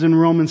that, it says in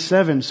Romans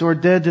 7. So we're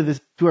dead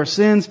to our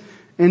sins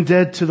and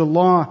dead to the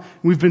law.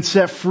 We've been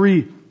set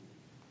free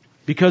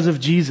because of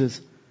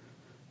Jesus.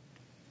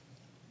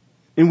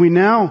 And we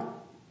now,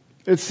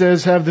 it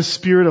says, have the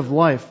Spirit of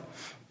life.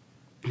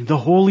 The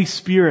Holy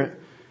Spirit.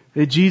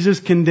 That Jesus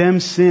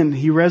condemns sin.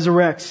 He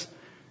resurrects.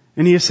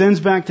 And He ascends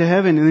back to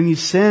heaven. And then He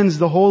sends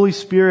the Holy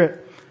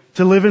Spirit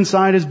to live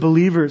inside His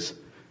believers.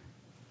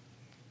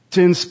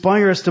 To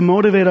inspire us, to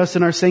motivate us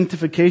in our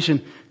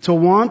sanctification. To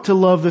want to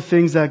love the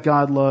things that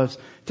God loves.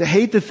 To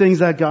hate the things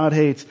that God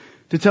hates.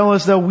 To tell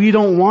us that we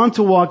don't want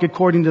to walk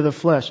according to the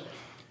flesh.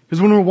 Because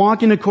when we're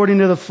walking according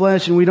to the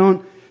flesh and we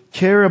don't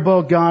care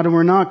about God and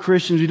we're not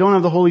Christians, we don't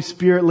have the Holy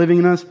Spirit living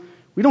in us,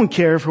 we don't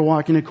care if we're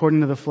walking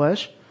according to the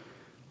flesh.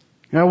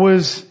 I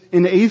was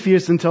an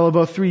atheist until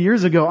about 3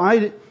 years ago.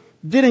 It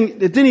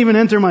didn't even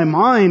enter my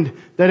mind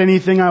that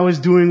anything I was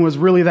doing was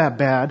really that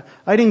bad.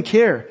 I didn't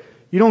care.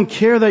 You don't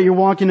care that you're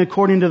walking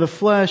according to the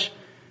flesh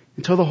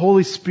until the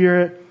Holy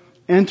Spirit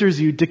enters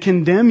you to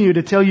condemn you,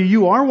 to tell you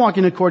you are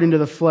walking according to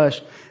the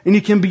flesh. And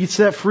you can be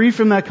set free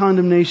from that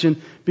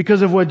condemnation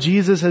because of what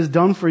Jesus has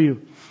done for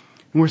you.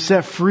 And we're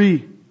set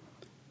free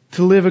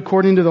to live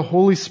according to the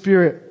Holy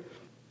Spirit.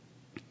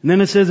 And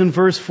then it says in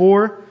verse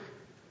 4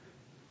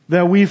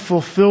 that we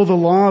fulfill the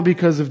law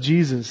because of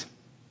Jesus.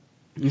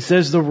 He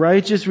says the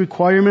righteous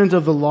requirement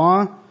of the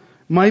law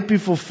might be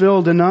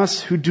fulfilled in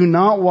us who do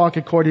not walk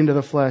according to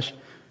the flesh,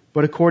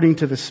 but according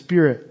to the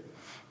Spirit.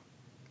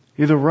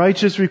 The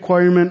righteous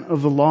requirement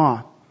of the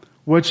law,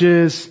 which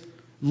is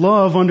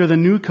love under the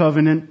new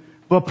covenant,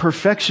 but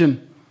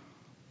perfection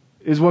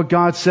is what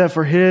God set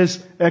for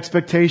His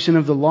expectation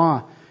of the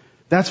law.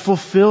 That's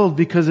fulfilled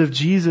because of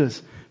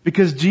Jesus.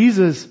 Because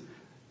Jesus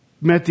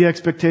met the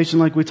expectation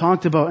like we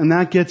talked about, and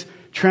that gets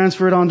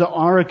transferred onto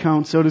our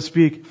account, so to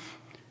speak.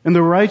 And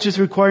the righteous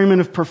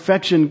requirement of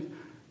perfection,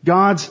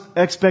 God's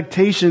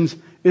expectations,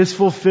 is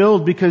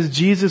fulfilled because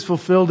Jesus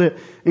fulfilled it.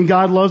 And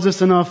God loves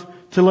us enough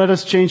to let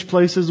us change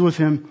places with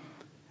Him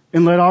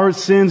and let our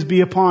sins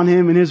be upon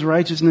Him and His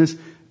righteousness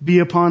be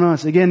upon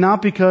us. Again,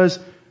 not because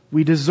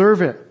we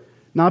deserve it,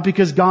 not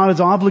because God is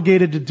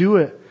obligated to do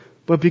it,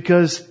 but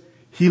because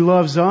He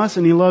loves us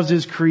and He loves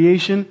His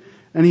creation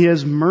and He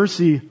has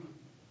mercy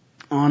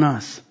on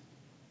us.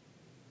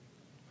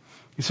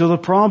 So the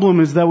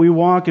problem is that we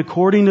walk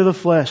according to the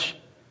flesh.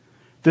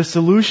 The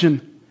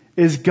solution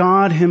is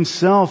God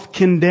Himself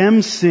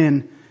condemns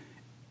sin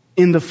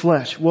in the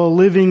flesh while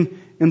living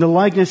in the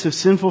likeness of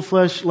sinful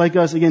flesh like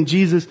us. Again,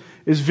 Jesus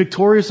is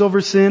victorious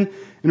over sin,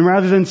 and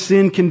rather than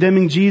sin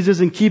condemning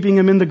Jesus and keeping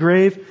Him in the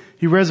grave,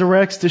 He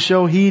resurrects to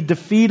show He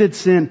defeated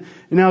sin.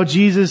 And now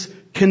Jesus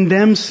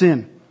condemns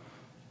sin.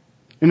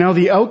 And now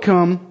the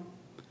outcome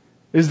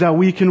is that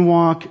we can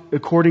walk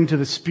according to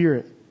the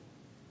Spirit.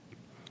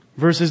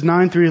 Verses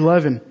 9 through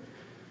 11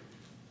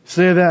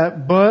 say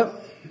that,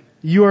 but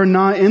you are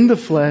not in the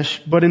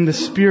flesh, but in the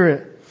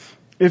Spirit,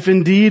 if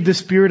indeed the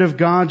Spirit of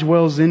God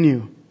dwells in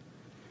you.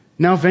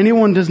 Now if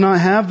anyone does not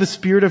have the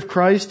Spirit of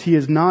Christ, he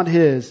is not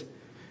His.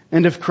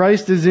 And if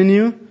Christ is in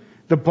you,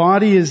 the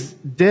body is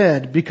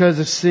dead because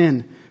of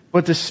sin,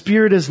 but the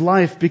Spirit is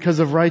life because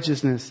of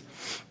righteousness.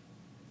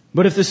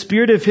 But if the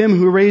Spirit of Him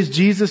who raised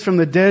Jesus from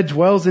the dead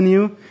dwells in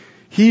you,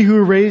 He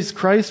who raised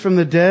Christ from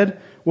the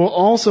dead will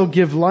also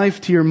give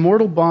life to your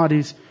mortal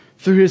bodies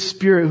through His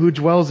Spirit who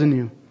dwells in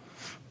you.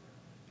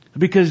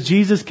 Because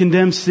Jesus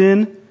condemns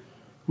sin,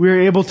 we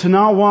are able to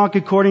not walk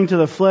according to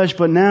the flesh,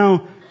 but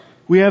now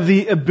we have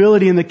the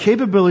ability and the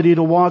capability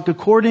to walk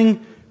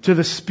according to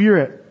the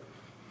Spirit.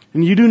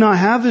 And you do not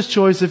have this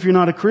choice if you're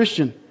not a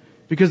Christian,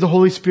 because the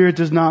Holy Spirit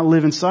does not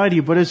live inside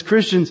you. But as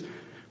Christians,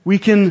 we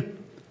can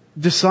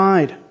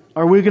decide,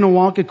 are we going to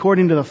walk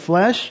according to the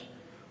flesh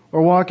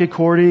or walk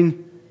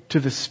according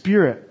to the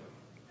Spirit?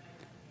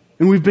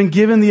 And we've been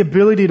given the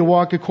ability to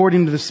walk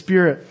according to the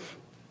Spirit.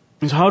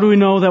 So how do we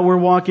know that we're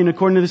walking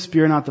according to the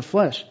Spirit, not the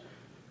flesh?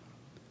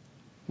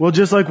 Well,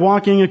 just like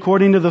walking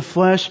according to the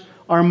flesh,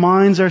 our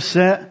minds are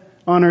set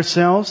on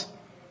ourselves.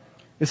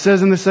 It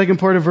says in the second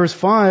part of verse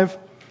 5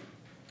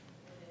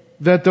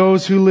 that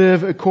those who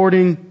live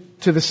according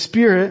to the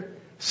Spirit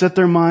set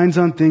their minds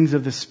on things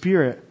of the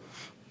Spirit.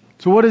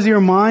 So what is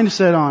your mind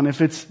set on?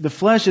 If it's the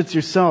flesh, it's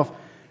yourself.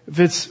 If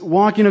it's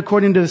walking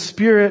according to the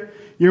Spirit,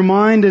 your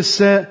mind is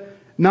set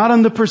not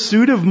on the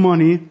pursuit of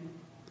money,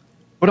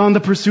 but on the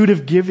pursuit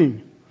of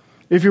giving.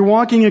 If you're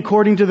walking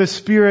according to the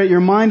Spirit,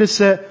 your mind is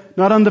set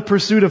not on the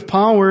pursuit of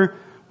power,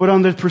 but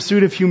on the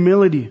pursuit of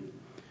humility.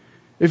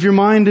 If your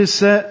mind is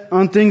set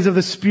on things of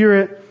the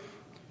Spirit,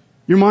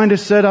 your mind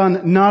is set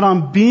on not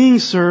on being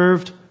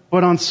served,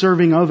 but on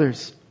serving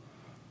others.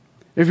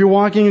 If you're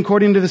walking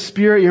according to the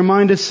Spirit, your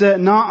mind is set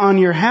not on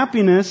your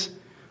happiness,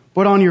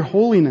 but on your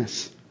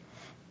holiness.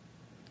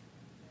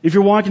 If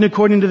you're walking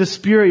according to the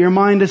Spirit, your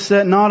mind is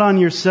set not on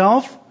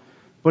yourself,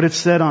 but it's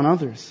set on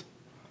others.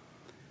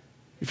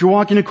 If you're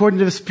walking according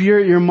to the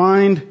Spirit, your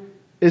mind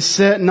is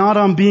set not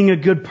on being a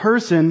good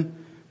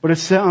person, but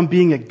it's set on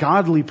being a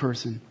godly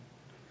person.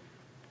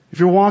 If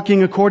you're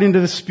walking according to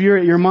the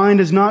Spirit, your mind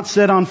is not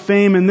set on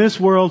fame in this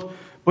world,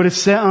 but it's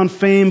set on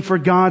fame for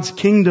God's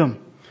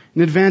kingdom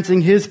and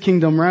advancing His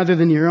kingdom rather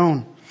than your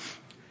own.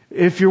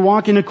 If you're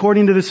walking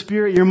according to the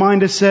Spirit, your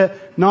mind is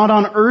set not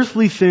on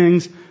earthly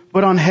things,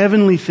 but on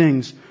heavenly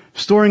things,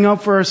 storing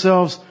up for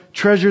ourselves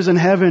treasures in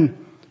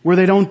heaven where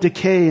they don't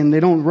decay and they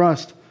don't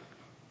rust.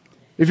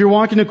 If you're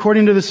walking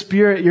according to the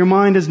Spirit, your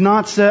mind is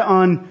not set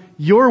on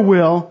your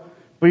will,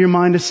 but your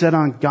mind is set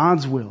on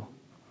God's will.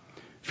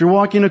 If you're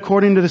walking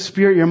according to the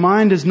Spirit, your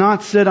mind is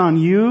not set on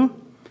you,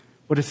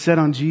 but it's set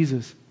on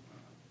Jesus.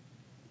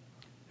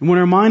 And when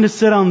our mind is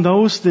set on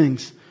those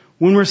things,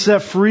 when we're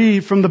set free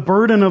from the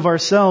burden of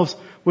ourselves,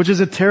 which is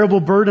a terrible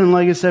burden,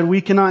 like I said,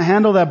 we cannot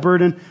handle that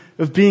burden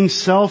of being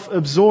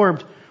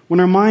self-absorbed. When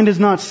our mind is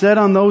not set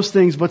on those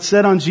things, but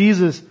set on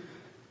Jesus,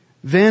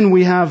 then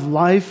we have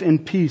life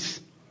and peace.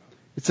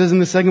 It says in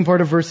the second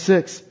part of verse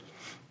 6,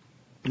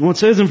 well, it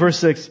says in verse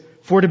 6,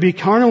 for to be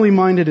carnally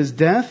minded is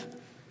death,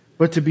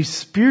 but to be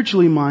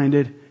spiritually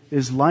minded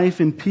is life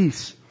and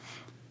peace.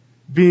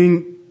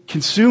 Being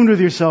consumed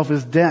with yourself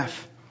is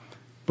death,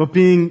 but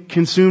being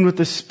consumed with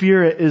the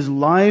Spirit is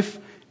life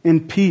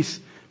and peace,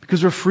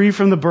 because we're free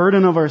from the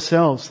burden of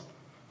ourselves.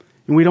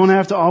 And we don't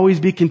have to always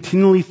be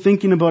continually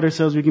thinking about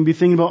ourselves. We can be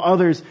thinking about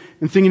others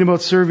and thinking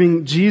about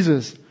serving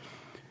Jesus.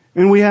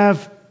 And we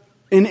have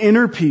an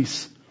inner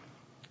peace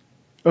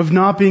of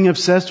not being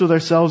obsessed with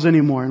ourselves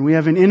anymore. And we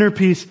have an inner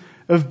peace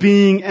of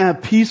being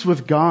at peace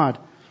with God.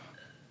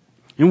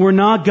 And we're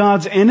not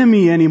God's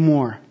enemy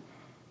anymore.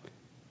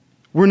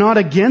 We're not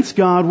against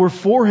God, we're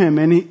for Him,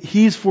 and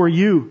He's for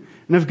you.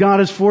 And if God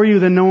is for you,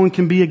 then no one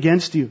can be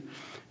against you.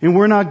 And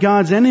we're not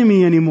God's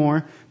enemy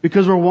anymore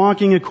because we're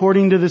walking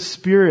according to the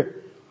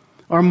Spirit.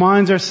 Our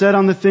minds are set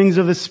on the things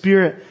of the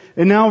Spirit.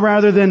 And now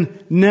rather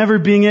than never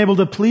being able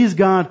to please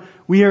God,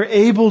 we are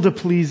able to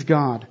please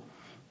God.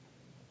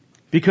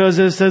 Because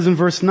as it says in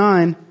verse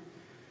 9,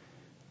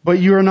 but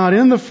you are not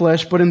in the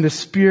flesh, but in the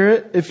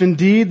Spirit, if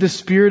indeed the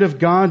Spirit of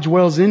God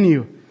dwells in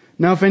you.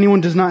 Now if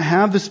anyone does not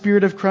have the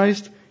Spirit of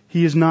Christ,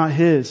 he is not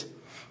His.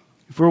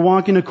 If we're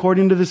walking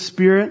according to the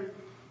Spirit,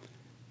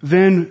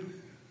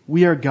 then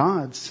we are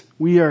God's.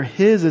 We are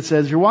His, it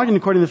says. If you're walking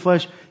according to the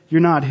flesh,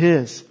 you're not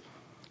His.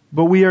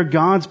 But we are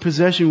God's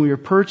possession. We are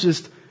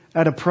purchased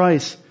at a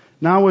price.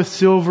 Not with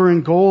silver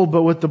and gold,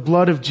 but with the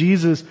blood of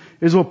Jesus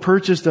is what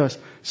purchased us.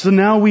 So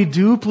now we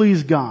do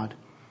please God.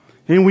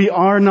 And we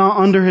are not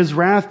under His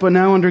wrath, but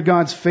now under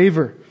God's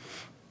favor.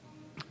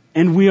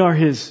 And we are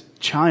His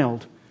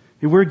child.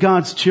 And we're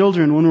God's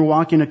children when we're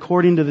walking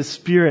according to the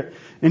Spirit.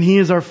 And He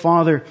is our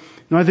Father.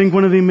 And I think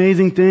one of the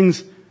amazing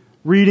things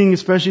reading,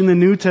 especially in the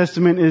New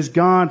Testament, is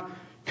God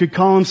could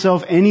call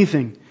Himself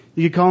anything.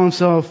 He could call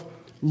Himself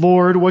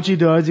Lord, which He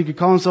does. He could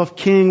call Himself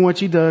King, which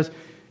He does.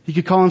 He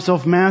could call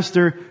Himself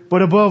Master.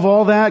 But above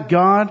all that,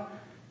 God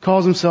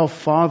calls Himself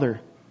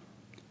Father.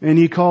 And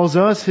He calls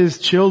us His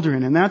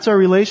children. And that's our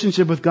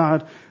relationship with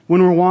God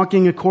when we're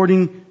walking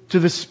according to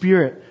the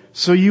Spirit.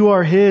 So you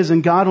are His,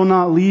 and God will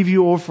not leave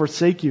you or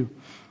forsake you.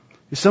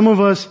 Some of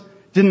us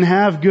didn't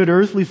have good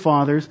earthly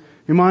fathers.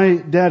 And my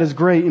dad is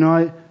great.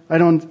 I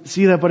don't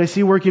see that, but I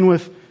see working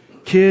with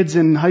kids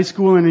in high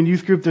school and in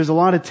youth group, there's a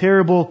lot of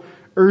terrible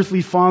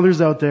earthly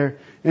fathers out there.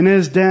 And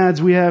as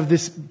dads, we have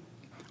this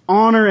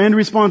honor and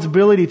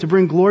responsibility to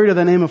bring glory to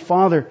the name of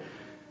Father.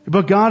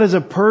 But God is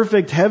a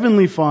perfect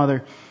heavenly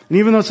Father. And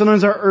even though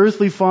sometimes our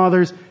earthly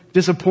fathers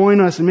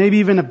disappoint us and maybe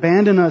even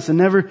abandon us and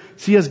never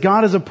see us,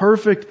 God is a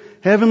perfect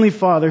heavenly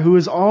Father who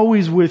is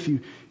always with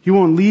you. He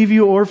won't leave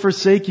you or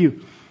forsake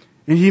you.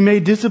 And He may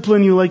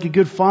discipline you like a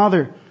good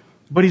father,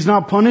 but He's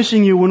not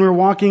punishing you when we're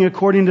walking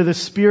according to the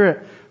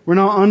Spirit. We're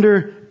not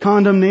under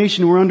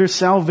condemnation. We're under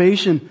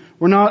salvation.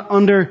 We're not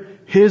under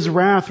His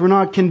wrath. We're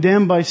not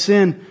condemned by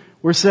sin.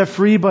 We're set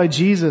free by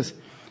Jesus.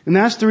 And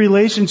that's the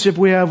relationship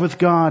we have with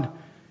God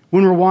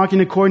when we're walking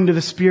according to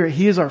the Spirit.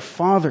 He is our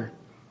Father.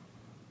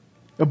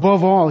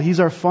 Above all, He's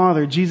our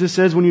Father. Jesus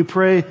says when you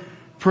pray,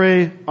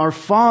 pray, our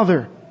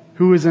Father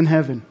who is in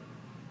heaven.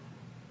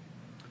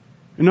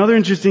 Another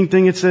interesting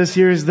thing it says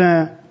here is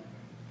that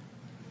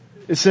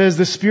it says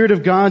the Spirit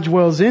of God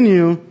dwells in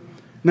you. And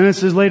then it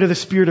says later the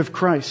Spirit of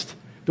Christ.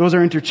 Those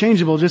are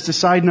interchangeable. Just a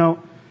side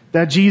note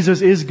that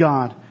Jesus is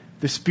God.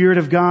 The Spirit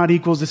of God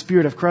equals the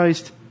Spirit of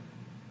Christ.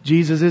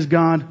 Jesus is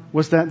God.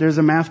 What's that? There's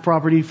a math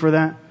property for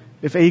that.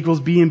 If A equals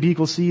B and B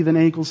equals C, then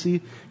A equals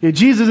C. Yeah,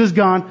 Jesus is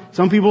God.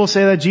 Some people will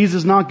say that Jesus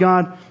is not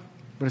God.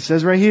 But it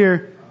says right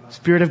here,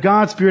 Spirit of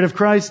God, Spirit of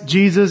Christ,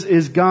 Jesus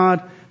is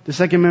God, the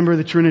second member of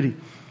the Trinity.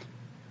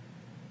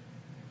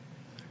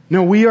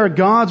 Now we are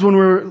God's when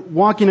we're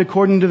walking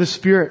according to the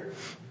Spirit.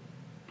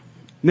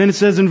 And then it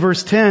says in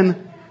verse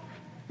 10,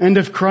 and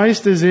if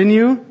Christ is in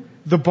you,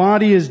 the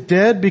body is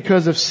dead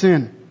because of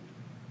sin.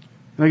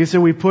 Like I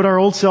said, we put our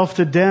old self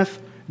to death.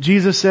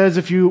 Jesus says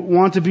if you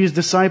want to be His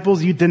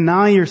disciples, you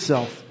deny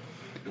yourself.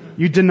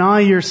 You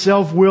deny your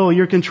self-will,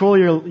 your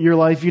control of your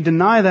life. You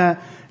deny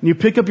that, and you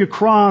pick up your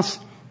cross,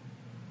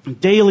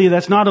 daily.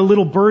 That's not a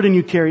little burden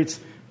you carry. It's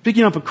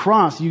picking up a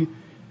cross. You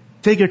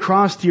take a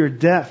cross to your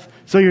death.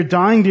 So you're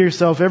dying to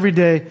yourself every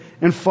day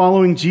and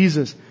following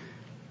Jesus.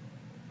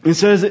 It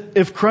says,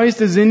 if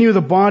Christ is in you,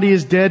 the body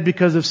is dead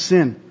because of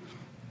sin.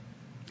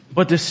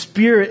 But the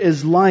Spirit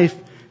is life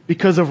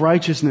because of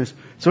righteousness.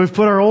 So we've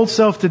put our old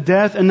self to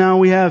death and now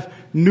we have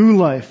new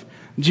life.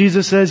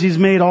 Jesus says He's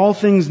made all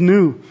things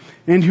new.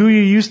 And who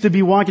you used to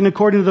be walking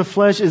according to the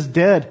flesh is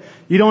dead.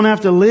 You don't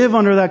have to live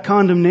under that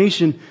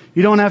condemnation.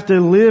 You don't have to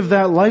live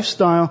that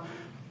lifestyle.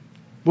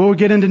 What we'll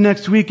get into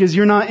next week is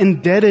you're not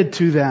indebted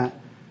to that.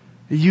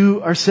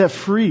 You are set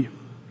free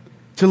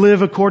to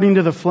live according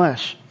to the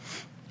flesh.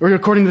 Or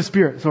according to the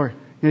Spirit, sorry.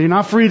 You're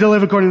not free to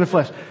live according to the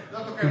flesh.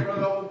 That's okay,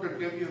 Brother. I won't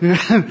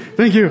continue.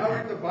 Thank you. I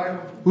read the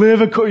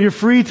Bible. You're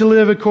free to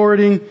live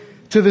according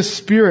to the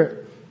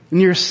Spirit.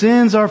 And your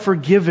sins are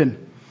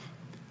forgiven.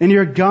 And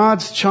you're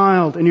God's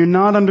child. And you're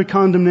not under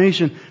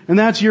condemnation. And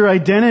that's your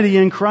identity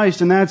in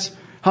Christ. And that's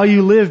how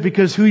you live,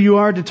 because who you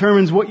are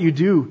determines what you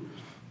do.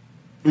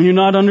 And you're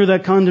not under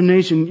that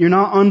condemnation. You're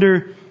not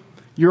under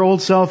your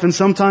old self. And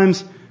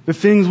sometimes the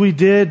things we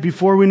did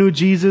before we knew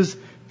Jesus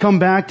come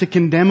back to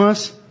condemn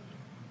us.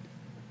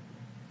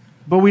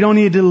 But we don't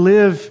need to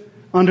live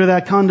under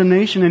that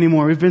condemnation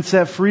anymore. We've been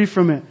set free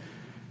from it.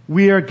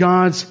 We are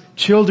God's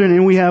children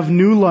and we have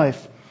new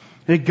life.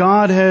 That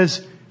God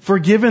has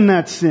forgiven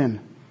that sin.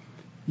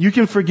 You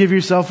can forgive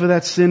yourself for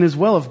that sin as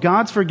well. If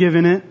God's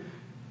forgiven it,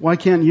 why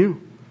can't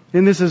you?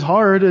 And this is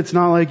hard. It's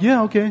not like,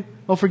 yeah, okay,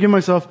 I'll forgive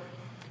myself.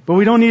 But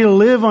we don't need to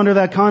live under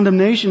that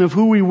condemnation of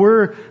who we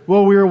were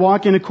while we were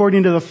walking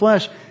according to the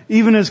flesh.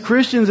 Even as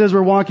Christians, as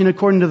we're walking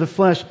according to the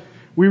flesh,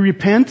 we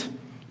repent,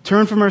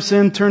 turn from our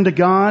sin, turn to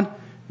God,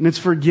 and it's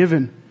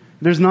forgiven.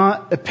 There's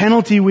not a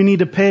penalty we need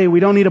to pay. We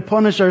don't need to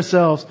punish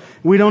ourselves.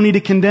 We don't need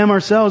to condemn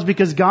ourselves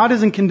because God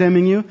isn't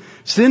condemning you.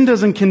 Sin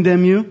doesn't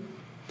condemn you.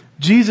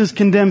 Jesus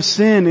condemns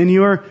sin and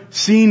you're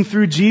seen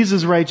through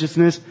Jesus'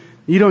 righteousness.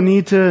 You don't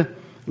need to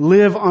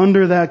live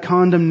under that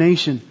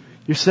condemnation.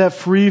 You're set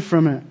free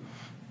from it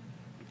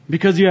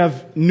because you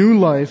have new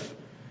life,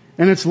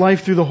 and it's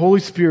life through the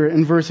Holy Spirit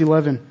in verse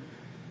 11.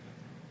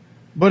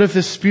 But if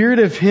the Spirit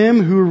of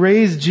Him who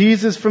raised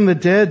Jesus from the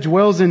dead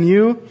dwells in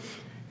you,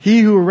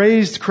 He who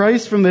raised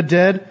Christ from the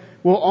dead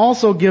will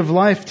also give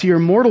life to your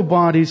mortal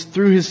bodies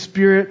through His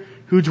Spirit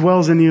who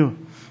dwells in you.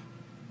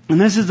 And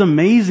this is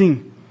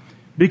amazing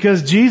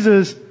because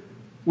Jesus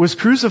was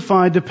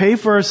crucified to pay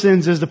for our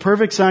sins as the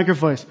perfect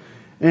sacrifice.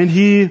 And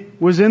He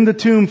was in the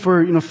tomb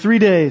for 3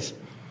 days.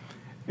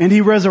 And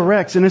He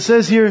resurrects. And it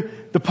says here,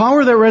 the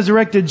power that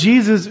resurrected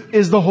Jesus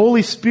is the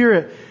Holy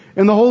Spirit.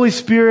 And the Holy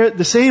Spirit,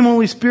 the same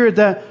Holy Spirit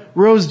that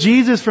rose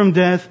Jesus from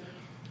death,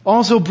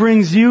 also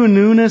brings you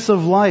newness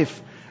of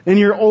life. And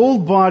your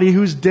old body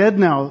who's dead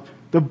now,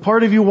 the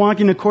part of you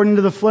walking according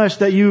to the flesh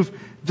that you've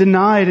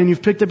denied and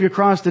you've picked up your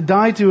cross to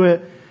die to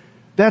it,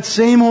 that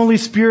same Holy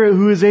Spirit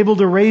who is able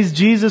to raise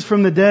Jesus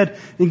from the dead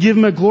and give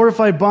Him a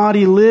glorified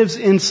body lives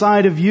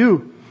inside of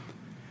you.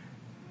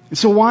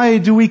 So why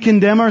do we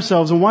condemn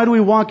ourselves and why do we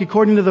walk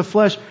according to the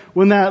flesh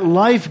when that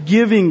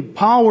life-giving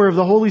power of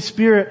the Holy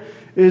Spirit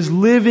is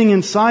living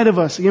inside of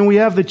us? Again, we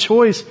have the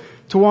choice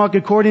to walk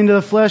according to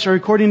the flesh or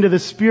according to the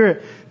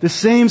Spirit. The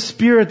same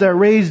Spirit that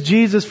raised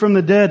Jesus from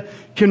the dead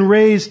can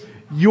raise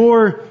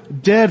your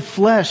dead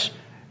flesh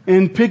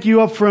and pick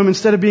you up from,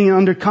 instead of being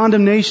under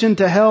condemnation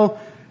to hell,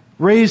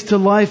 raised to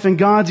life in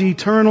God's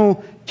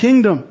eternal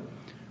kingdom.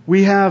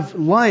 We have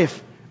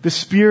life. The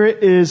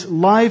Spirit is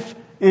life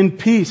and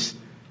peace.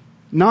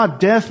 Not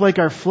death like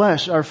our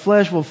flesh. Our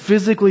flesh will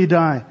physically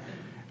die.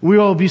 We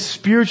will be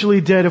spiritually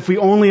dead if we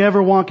only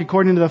ever walk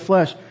according to the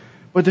flesh.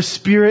 But the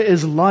Spirit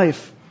is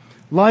life.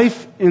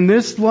 Life in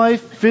this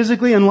life,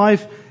 physically, and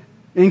life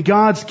in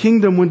God's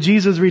kingdom when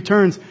Jesus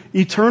returns.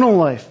 Eternal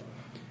life.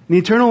 And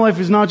eternal life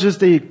is not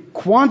just a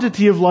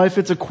quantity of life,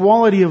 it's a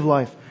quality of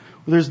life.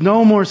 There's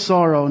no more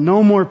sorrow,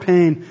 no more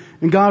pain.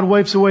 And God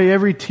wipes away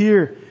every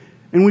tear.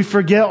 And we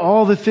forget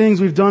all the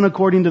things we've done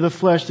according to the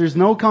flesh. There's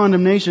no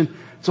condemnation.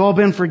 It's all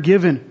been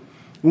forgiven.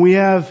 And we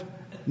have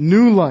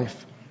new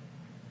life.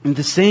 And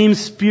the same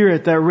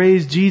Spirit that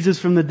raised Jesus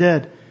from the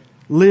dead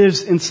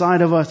lives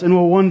inside of us and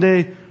will one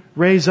day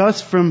raise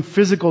us from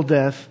physical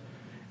death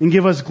and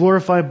give us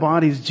glorified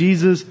bodies.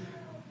 Jesus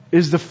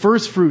is the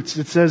first fruits,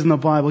 it says in the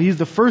Bible. He's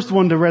the first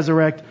one to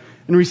resurrect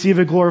and receive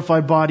a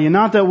glorified body. And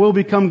not that we'll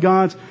become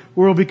gods,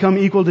 we'll become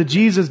equal to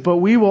Jesus, but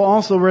we will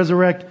also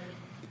resurrect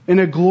in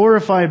a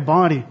glorified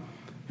body.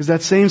 Because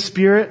that same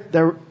Spirit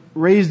that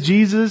raised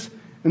Jesus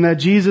and that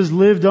Jesus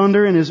lived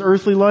under in His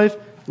earthly life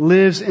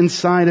lives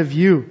inside of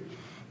you.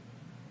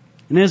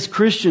 And as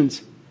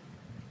Christians,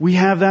 we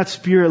have that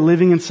Spirit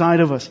living inside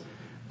of us.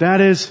 That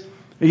is,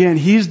 again,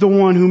 He's the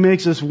one who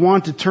makes us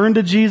want to turn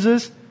to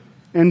Jesus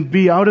and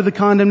be out of the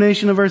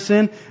condemnation of our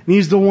sin. And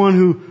He's the one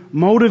who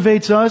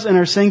motivates us in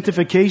our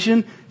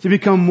sanctification to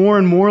become more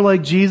and more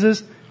like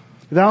Jesus.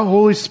 That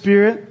Holy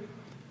Spirit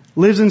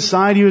lives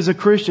inside you as a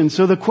Christian.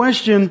 So the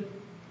question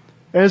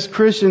as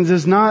Christians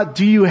is not,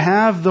 do you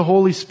have the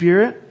Holy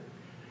Spirit?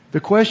 The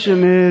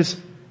question is,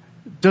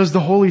 does the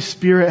Holy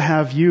Spirit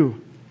have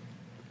you?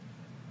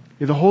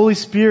 If the Holy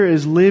Spirit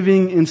is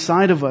living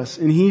inside of us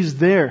and He's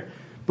there,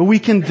 but we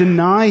can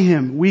deny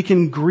Him, we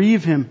can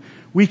grieve Him,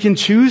 we can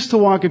choose to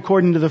walk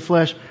according to the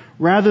flesh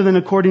rather than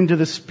according to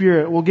the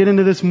Spirit. We'll get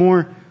into this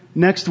more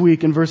next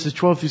week in verses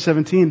 12 through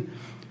 17.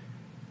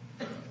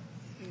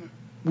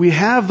 We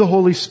have the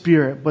Holy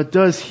Spirit, but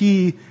does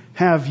He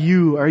have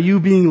you? Are you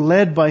being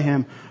led by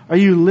Him? Are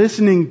you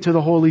listening to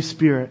the Holy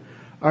Spirit?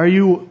 Are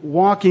you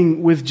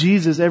walking with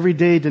Jesus every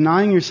day,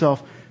 denying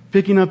yourself,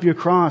 picking up your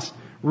cross,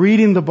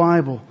 reading the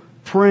Bible,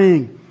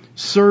 praying,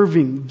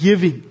 serving,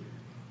 giving?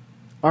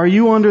 Are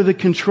you under the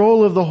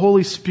control of the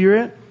Holy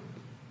Spirit,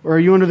 or are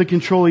you under the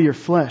control of your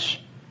flesh?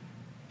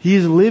 He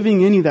is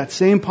living in you. That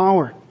same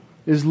power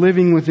is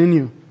living within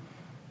you.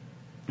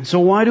 So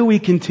why do we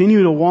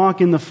continue to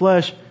walk in the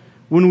flesh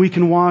when we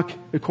can walk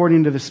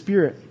according to the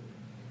Spirit?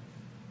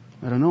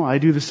 I don't know. I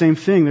do the same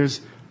thing. There's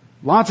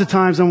lots of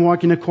times I'm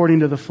walking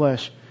according to the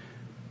flesh.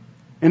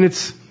 And I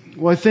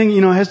think,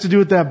 it has to do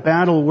with that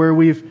battle where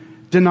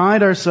we've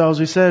denied ourselves.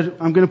 We said,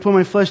 I'm going to put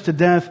my flesh to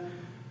death,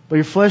 but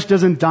your flesh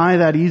doesn't die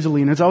that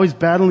easily. And it's always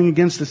battling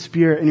against the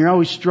Spirit, and you're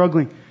always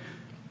struggling.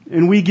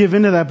 And we give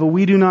into that, but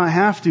we do not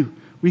have to.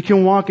 We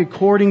can walk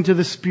according to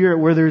the Spirit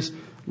where there's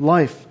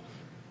life.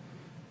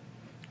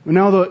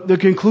 Now, the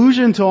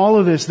conclusion to all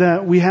of this,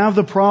 that we have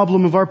the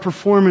problem of our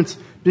performance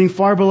being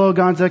far below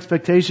God's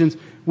expectations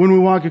when we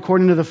walk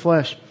according to the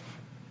flesh.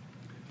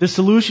 The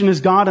solution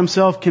is God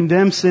Himself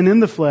condemns sin in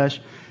the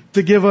flesh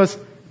to give us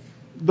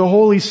the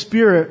Holy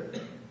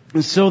Spirit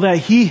so that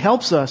He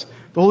helps us.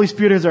 The Holy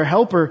Spirit is our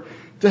helper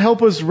to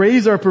help us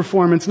raise our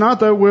performance. Not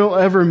that we'll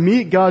ever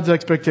meet God's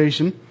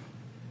expectation.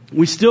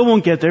 We still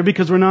won't get there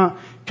because we're not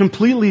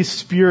completely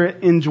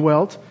Spirit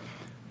indwelt,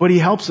 but He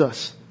helps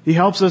us. He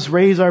helps us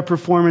raise our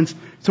performance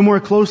to more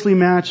closely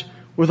match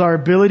with our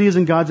abilities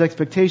and God's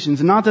expectations.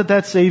 And not that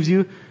that saves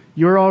you.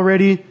 You're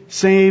already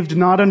saved,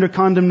 not under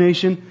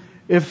condemnation,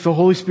 if the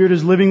Holy Spirit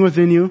is living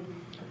within you.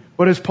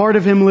 But as part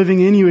of Him living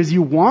in you is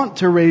you want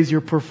to raise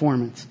your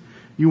performance.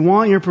 You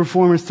want your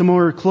performance to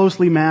more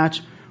closely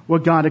match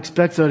what God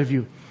expects out of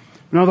you.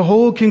 Now the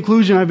whole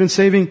conclusion I've been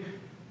saving,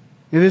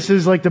 and this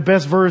is like the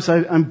best verse,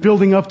 I'm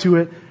building up to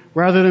it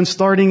rather than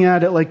starting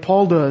at it like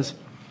Paul does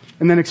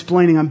and then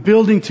explaining. I'm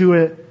building to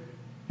it.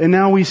 And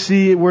now we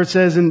see where it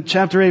says in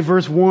chapter 8,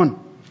 verse 1,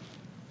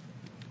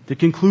 the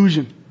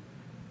conclusion.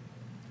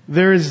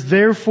 There is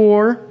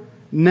therefore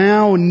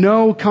now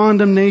no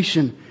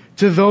condemnation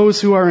to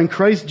those who are in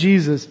Christ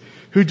Jesus,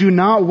 who do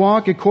not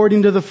walk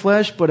according to the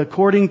flesh, but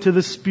according to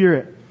the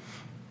Spirit.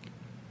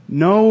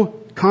 No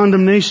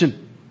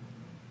condemnation.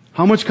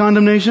 How much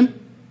condemnation?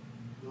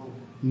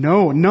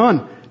 No,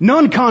 none.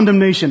 None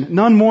condemnation.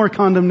 None more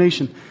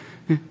condemnation.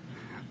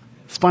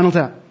 Spinal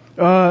tap.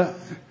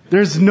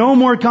 There's no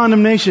more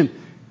condemnation.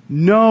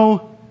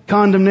 No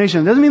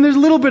condemnation. Doesn't mean there's a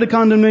little bit of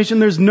condemnation.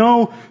 There's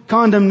no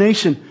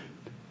condemnation.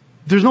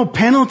 There's no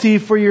penalty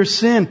for your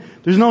sin.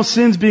 There's no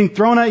sins being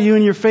thrown at you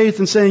in your face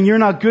and saying you're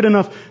not good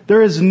enough.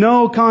 There is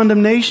no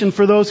condemnation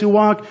for those who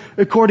walk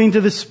according to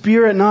the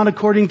Spirit, not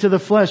according to the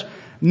flesh.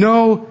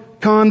 No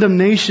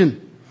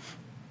condemnation.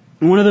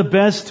 And one of the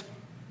best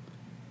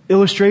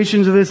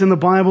illustrations of this in the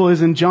Bible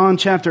is in John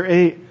chapter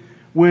 8,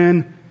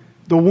 when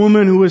the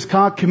woman who was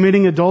caught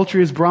committing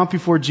adultery is brought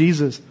before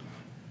Jesus.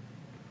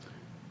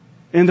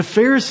 And the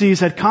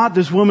Pharisees had caught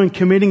this woman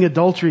committing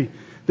adultery.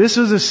 This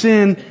was a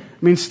sin,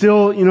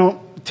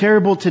 still,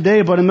 terrible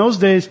today, but in those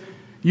days,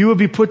 you would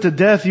be put to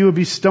death, you would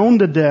be stoned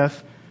to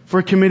death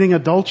for committing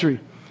adultery.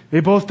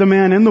 Both the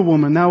man and the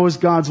woman, that was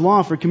God's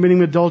law for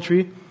committing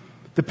adultery.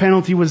 The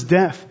penalty was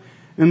death.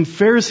 And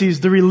Pharisees,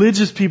 the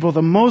religious people,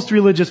 the most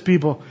religious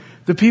people,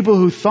 the people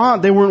who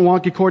thought they weren't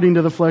walking according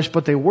to the flesh,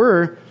 but they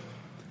were,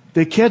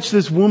 they catch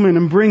this woman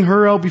and bring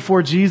her out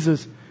before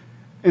Jesus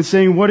and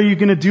saying, what are you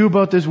going to do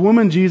about this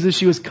woman, Jesus?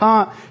 She was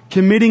caught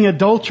committing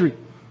adultery.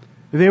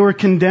 They were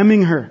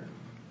condemning her.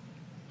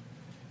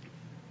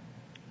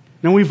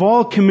 Now we've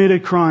all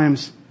committed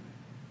crimes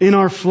in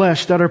our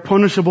flesh that are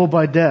punishable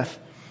by death.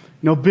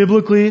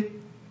 Biblically,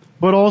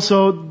 but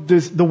also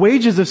the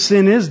wages of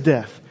sin is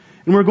death.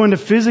 And we're going to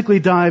physically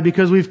die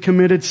because we've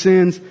committed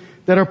sins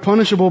that are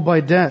punishable by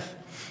death.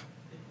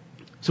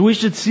 So we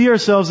should see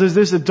ourselves as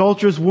this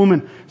adulterous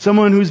woman,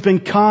 someone who's been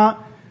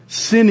caught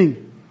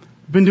sinning,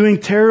 been doing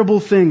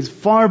terrible things,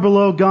 far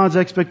below God's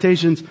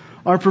expectations.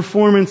 Our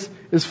performance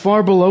is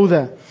far below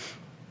that.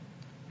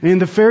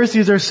 And the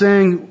Pharisees are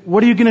saying,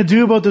 what are you going to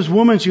do about this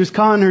woman? She was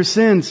caught in her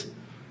sins.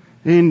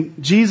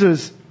 And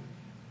Jesus,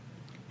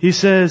 He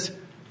says,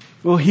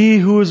 well, he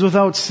who is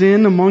without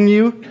sin among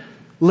you,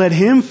 let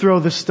him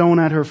throw the stone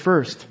at her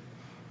first.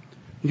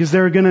 Because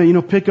they were going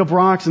to, pick up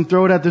rocks and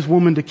throw it at this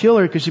woman to kill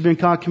her because she'd been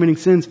caught committing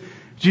sins.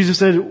 Jesus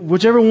said,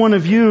 whichever one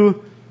of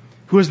you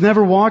who has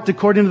never walked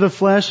according to the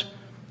flesh,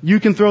 you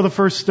can throw the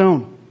first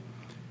stone.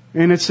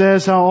 And it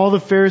says how all the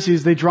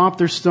Pharisees, they dropped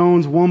their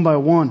stones one by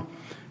one.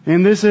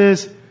 And this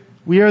is,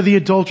 we are the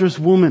adulterous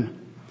woman.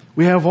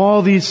 We have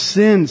all these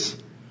sins,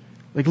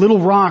 like little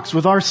rocks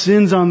with our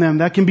sins on them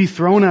that can be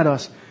thrown at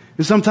us.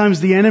 And sometimes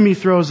the enemy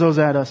throws those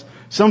at us.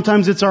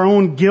 Sometimes it's our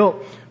own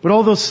guilt. But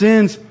all those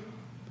sins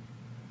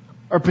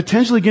are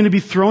potentially going to be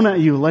thrown at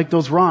you like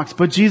those rocks.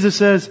 But Jesus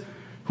says,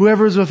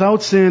 whoever is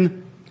without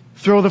sin,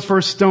 throw the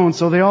first stone.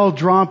 So they all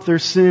drop their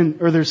sin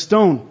or their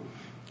stone.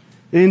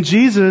 And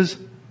Jesus,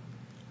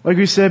 like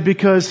we said,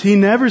 because He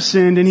never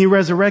sinned and He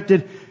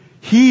resurrected,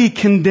 He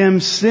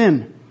condemns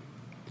sin.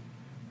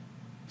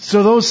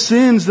 So those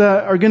sins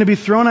that are going to be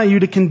thrown at you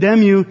to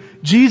condemn you,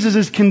 Jesus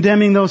is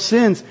condemning those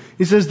sins.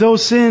 He says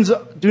those sins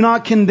do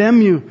not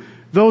condemn you.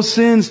 Those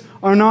sins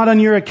are not on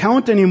your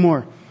account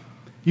anymore.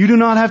 You do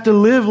not have to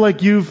live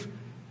like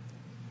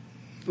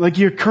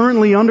you're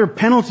currently under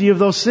penalty of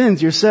those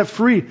sins. You're set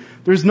free.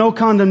 There's no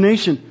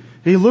condemnation.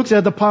 He looks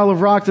at the pile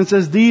of rocks and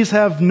says, these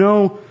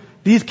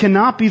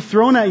cannot be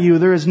thrown at you.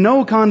 There is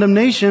no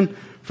condemnation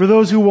for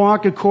those who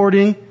walk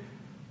according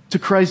to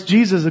Christ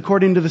Jesus,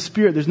 according to the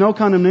Spirit. There's no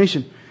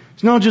condemnation.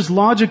 So now just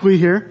logically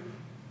here,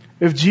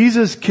 if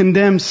Jesus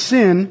condemns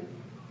sin,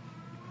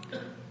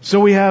 so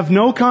we have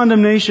no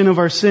condemnation of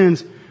our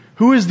sins,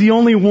 who is the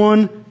only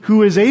one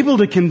who is able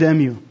to condemn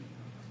you?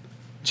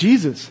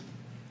 Jesus.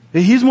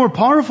 He's more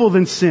powerful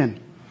than sin.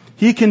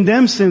 He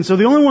condemns sin. So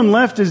the only one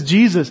left is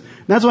Jesus.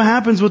 And that's what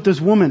happens with this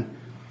woman.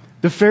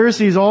 The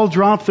Pharisees all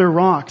drop their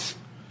rocks.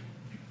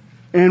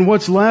 And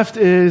what's left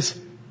is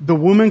the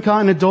woman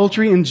caught in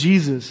adultery and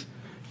Jesus.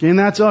 Okay, and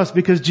that's us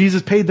because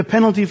Jesus paid the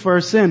penalty for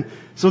our sin.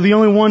 So the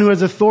only one who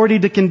has authority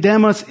to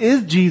condemn us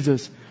is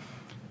Jesus.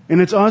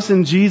 And it's us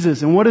and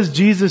Jesus. And what does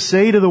Jesus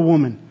say to the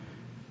woman?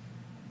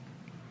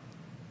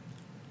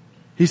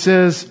 He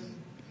says,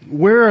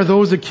 where are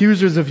those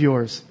accusers of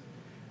yours?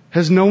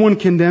 Has no one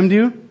condemned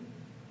you?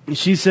 And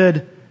she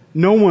said,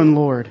 no one,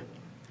 Lord.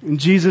 And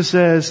Jesus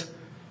says,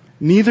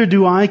 neither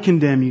do I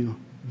condemn you.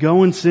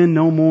 Go and sin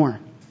no more.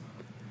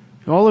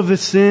 All of the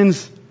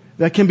sins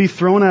that can be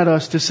thrown at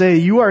us to say,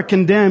 you are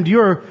condemned, you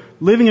are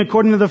living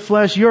according to the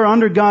flesh, you are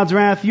under God's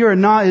wrath, you are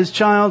not His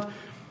child,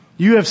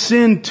 you have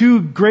sinned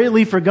too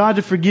greatly for God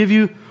to forgive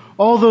you.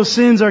 All those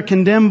sins are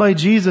condemned by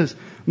Jesus.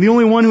 And the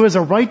only one who has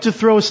a right to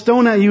throw a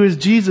stone at you is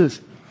Jesus.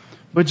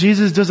 But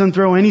Jesus doesn't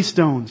throw any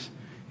stones.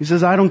 He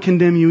says, I don't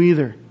condemn you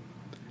either.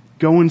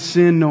 Go and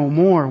sin no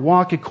more.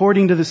 Walk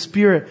according to the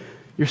Spirit.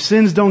 Your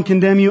sins don't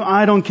condemn you.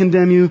 I don't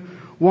condemn you.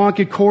 Walk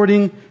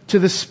according to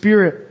the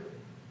Spirit.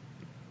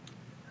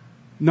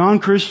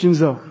 Non-Christians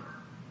though,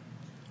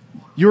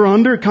 you're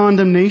under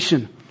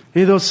condemnation.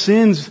 Hey, those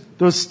sins,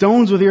 those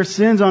stones with your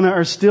sins on it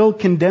are still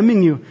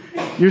condemning you.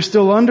 You're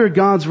still under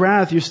God's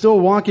wrath. You're still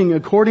walking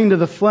according to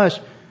the flesh.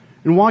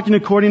 And walking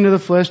according to the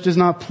flesh does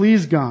not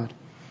please God.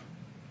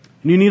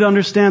 And you need to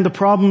understand the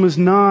problem is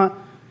not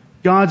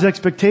God's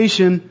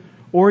expectation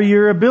or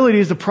your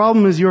abilities. The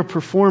problem is your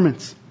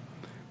performance.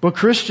 But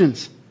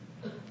Christians,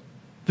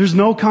 there's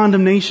no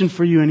condemnation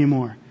for you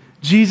anymore.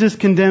 Jesus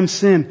condemns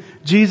sin.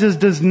 Jesus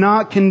does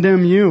not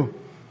condemn you.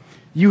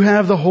 You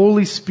have the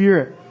Holy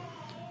Spirit.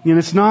 And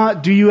it's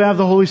not, do you have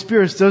the Holy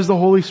Spirit? It's, does the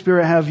Holy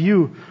Spirit have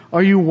you?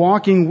 Are you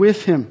walking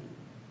with Him?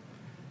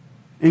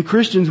 And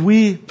Christians,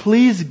 we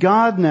please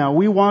God now.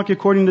 We walk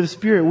according to the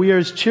Spirit. We are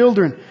His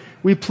children.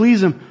 We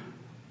please Him.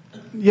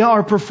 Yeah,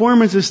 our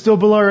performance is still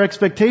below our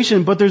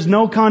expectation, but there's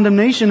no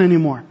condemnation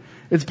anymore.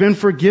 It's been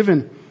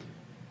forgiven.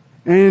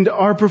 And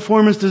our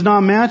performance does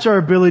not match our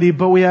ability,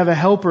 but we have a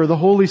helper, the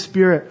Holy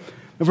Spirit.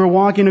 If we're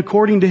walking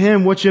according to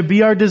Him, what should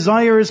be our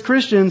desire as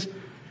Christians,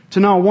 to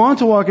not want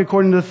to walk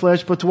according to the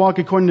flesh, but to walk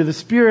according to the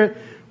Spirit,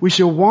 we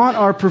should want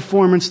our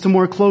performance to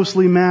more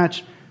closely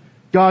match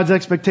God's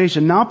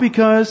expectation. Not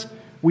because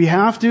we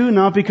have to,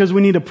 not because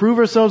we need to prove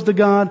ourselves to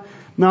God,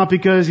 not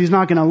because He's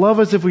not going to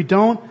love us if we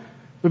don't,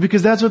 but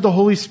because that's what the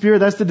Holy Spirit,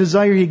 that's the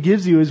desire He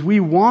gives you, is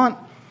we want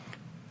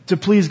to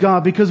please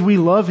God because we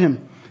love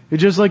Him.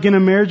 It's just like in a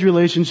marriage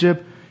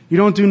relationship, you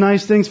don't do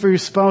nice things for your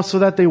spouse so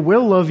that they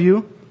will love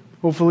you,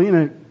 hopefully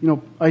in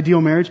a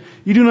ideal marriage.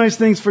 You do nice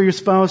things for your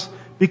spouse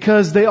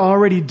because they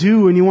already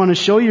do and you want to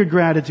show your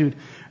gratitude.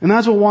 And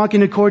that's what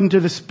walking according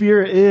to the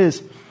Spirit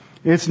is.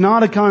 It's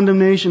not a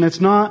condemnation. It's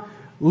not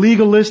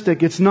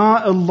legalistic. It's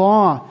not a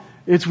law.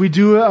 It's we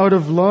do it out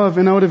of love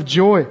and out of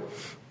joy.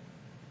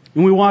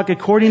 And we walk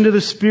according to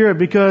the Spirit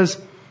because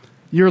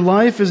your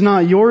life is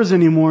not yours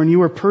anymore and you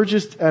were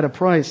purchased at a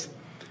price.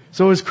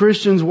 So as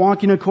Christians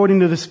walking according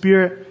to the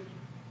Spirit,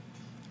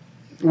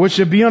 what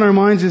should be on our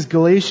minds is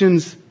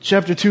Galatians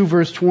chapter 2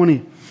 verse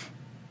 20.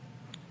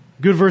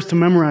 Good verse to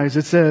memorize.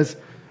 It says,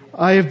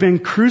 I have been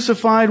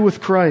crucified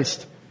with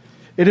Christ.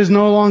 It is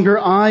no longer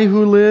I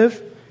who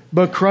live,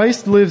 but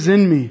Christ lives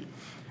in me.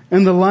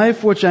 And the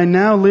life which I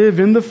now live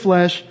in the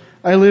flesh,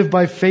 I live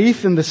by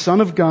faith in the Son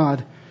of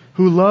God,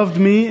 who loved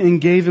me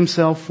and gave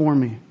Himself for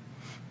me.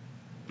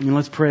 And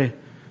let's pray.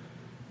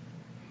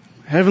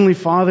 Heavenly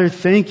Father,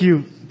 thank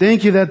you.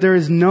 Thank you that there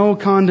is no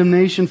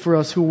condemnation for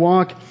us who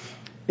walk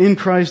in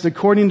Christ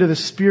according to the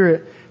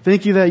Spirit.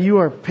 Thank you that you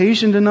are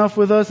patient enough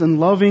with us and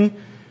loving,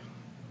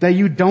 that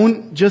you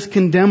don't just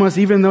condemn us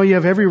even though you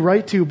have every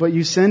right to, but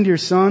you send your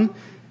Son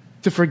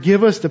to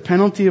forgive us the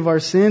penalty of our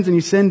sins, and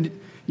you send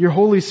your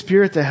Holy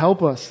Spirit to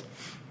help us.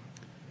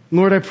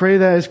 Lord, I pray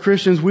that as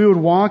Christians we would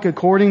walk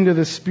according to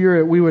the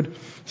Spirit. We would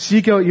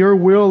seek out your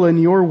will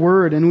and your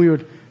word, and we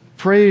would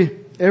pray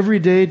every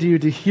day to you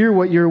to hear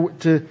what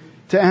to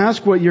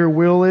ask what your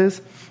will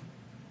is.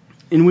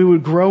 And we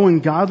would grow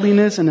in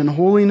godliness and in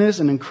holiness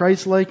and in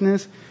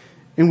Christ-likeness.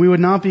 And we would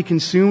not be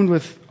consumed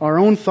with our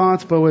own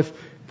thoughts, but with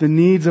the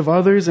needs of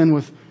others and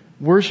with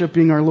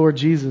worshiping our Lord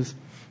Jesus.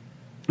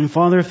 And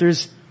Father, if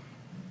there's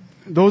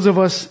those of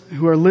us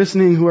who are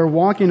listening, who are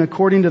walking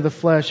according to the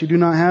flesh, who do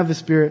not have the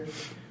Spirit,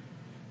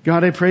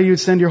 God, I pray you would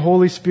send your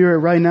Holy Spirit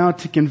right now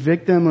to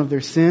convict them of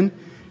their sin,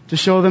 to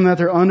show them that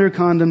they're under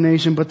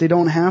condemnation, but they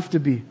don't have to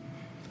be.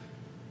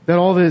 That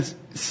all the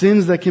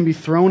sins that can be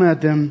thrown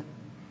at them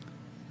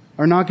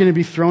are not going to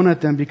be thrown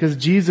at them because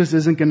Jesus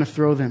isn't going to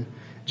throw them.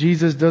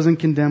 Jesus doesn't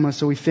condemn us.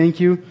 So we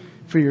thank you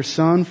for your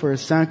Son, for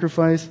his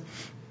sacrifice.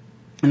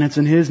 And it's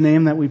in his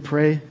name that we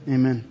pray.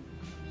 Amen.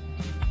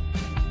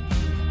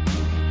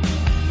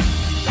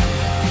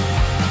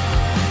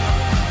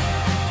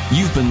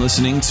 You've been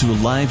listening to a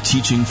live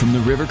teaching from the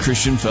River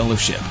Christian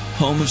Fellowship,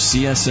 home of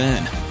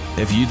CSN.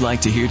 If you'd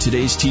like to hear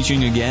today's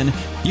teaching again,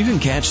 you can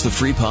catch the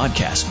free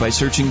podcast by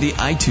searching the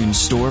iTunes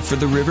store for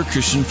the River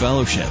Christian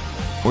Fellowship,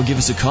 or give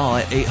us a call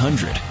at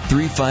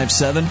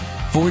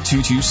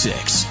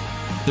 800-357-4226.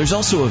 There's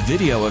also a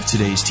video of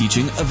today's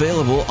teaching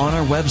available on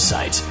our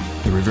website,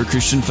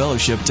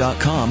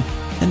 theriverchristianfellowship.com,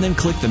 and then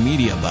click the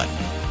media button.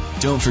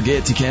 Don't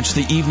forget to catch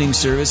the evening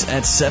service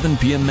at 7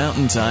 p.m.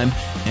 Mountain Time,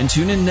 and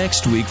tune in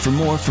next week for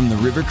more from the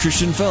River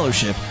Christian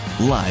Fellowship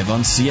live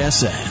on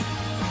CSN.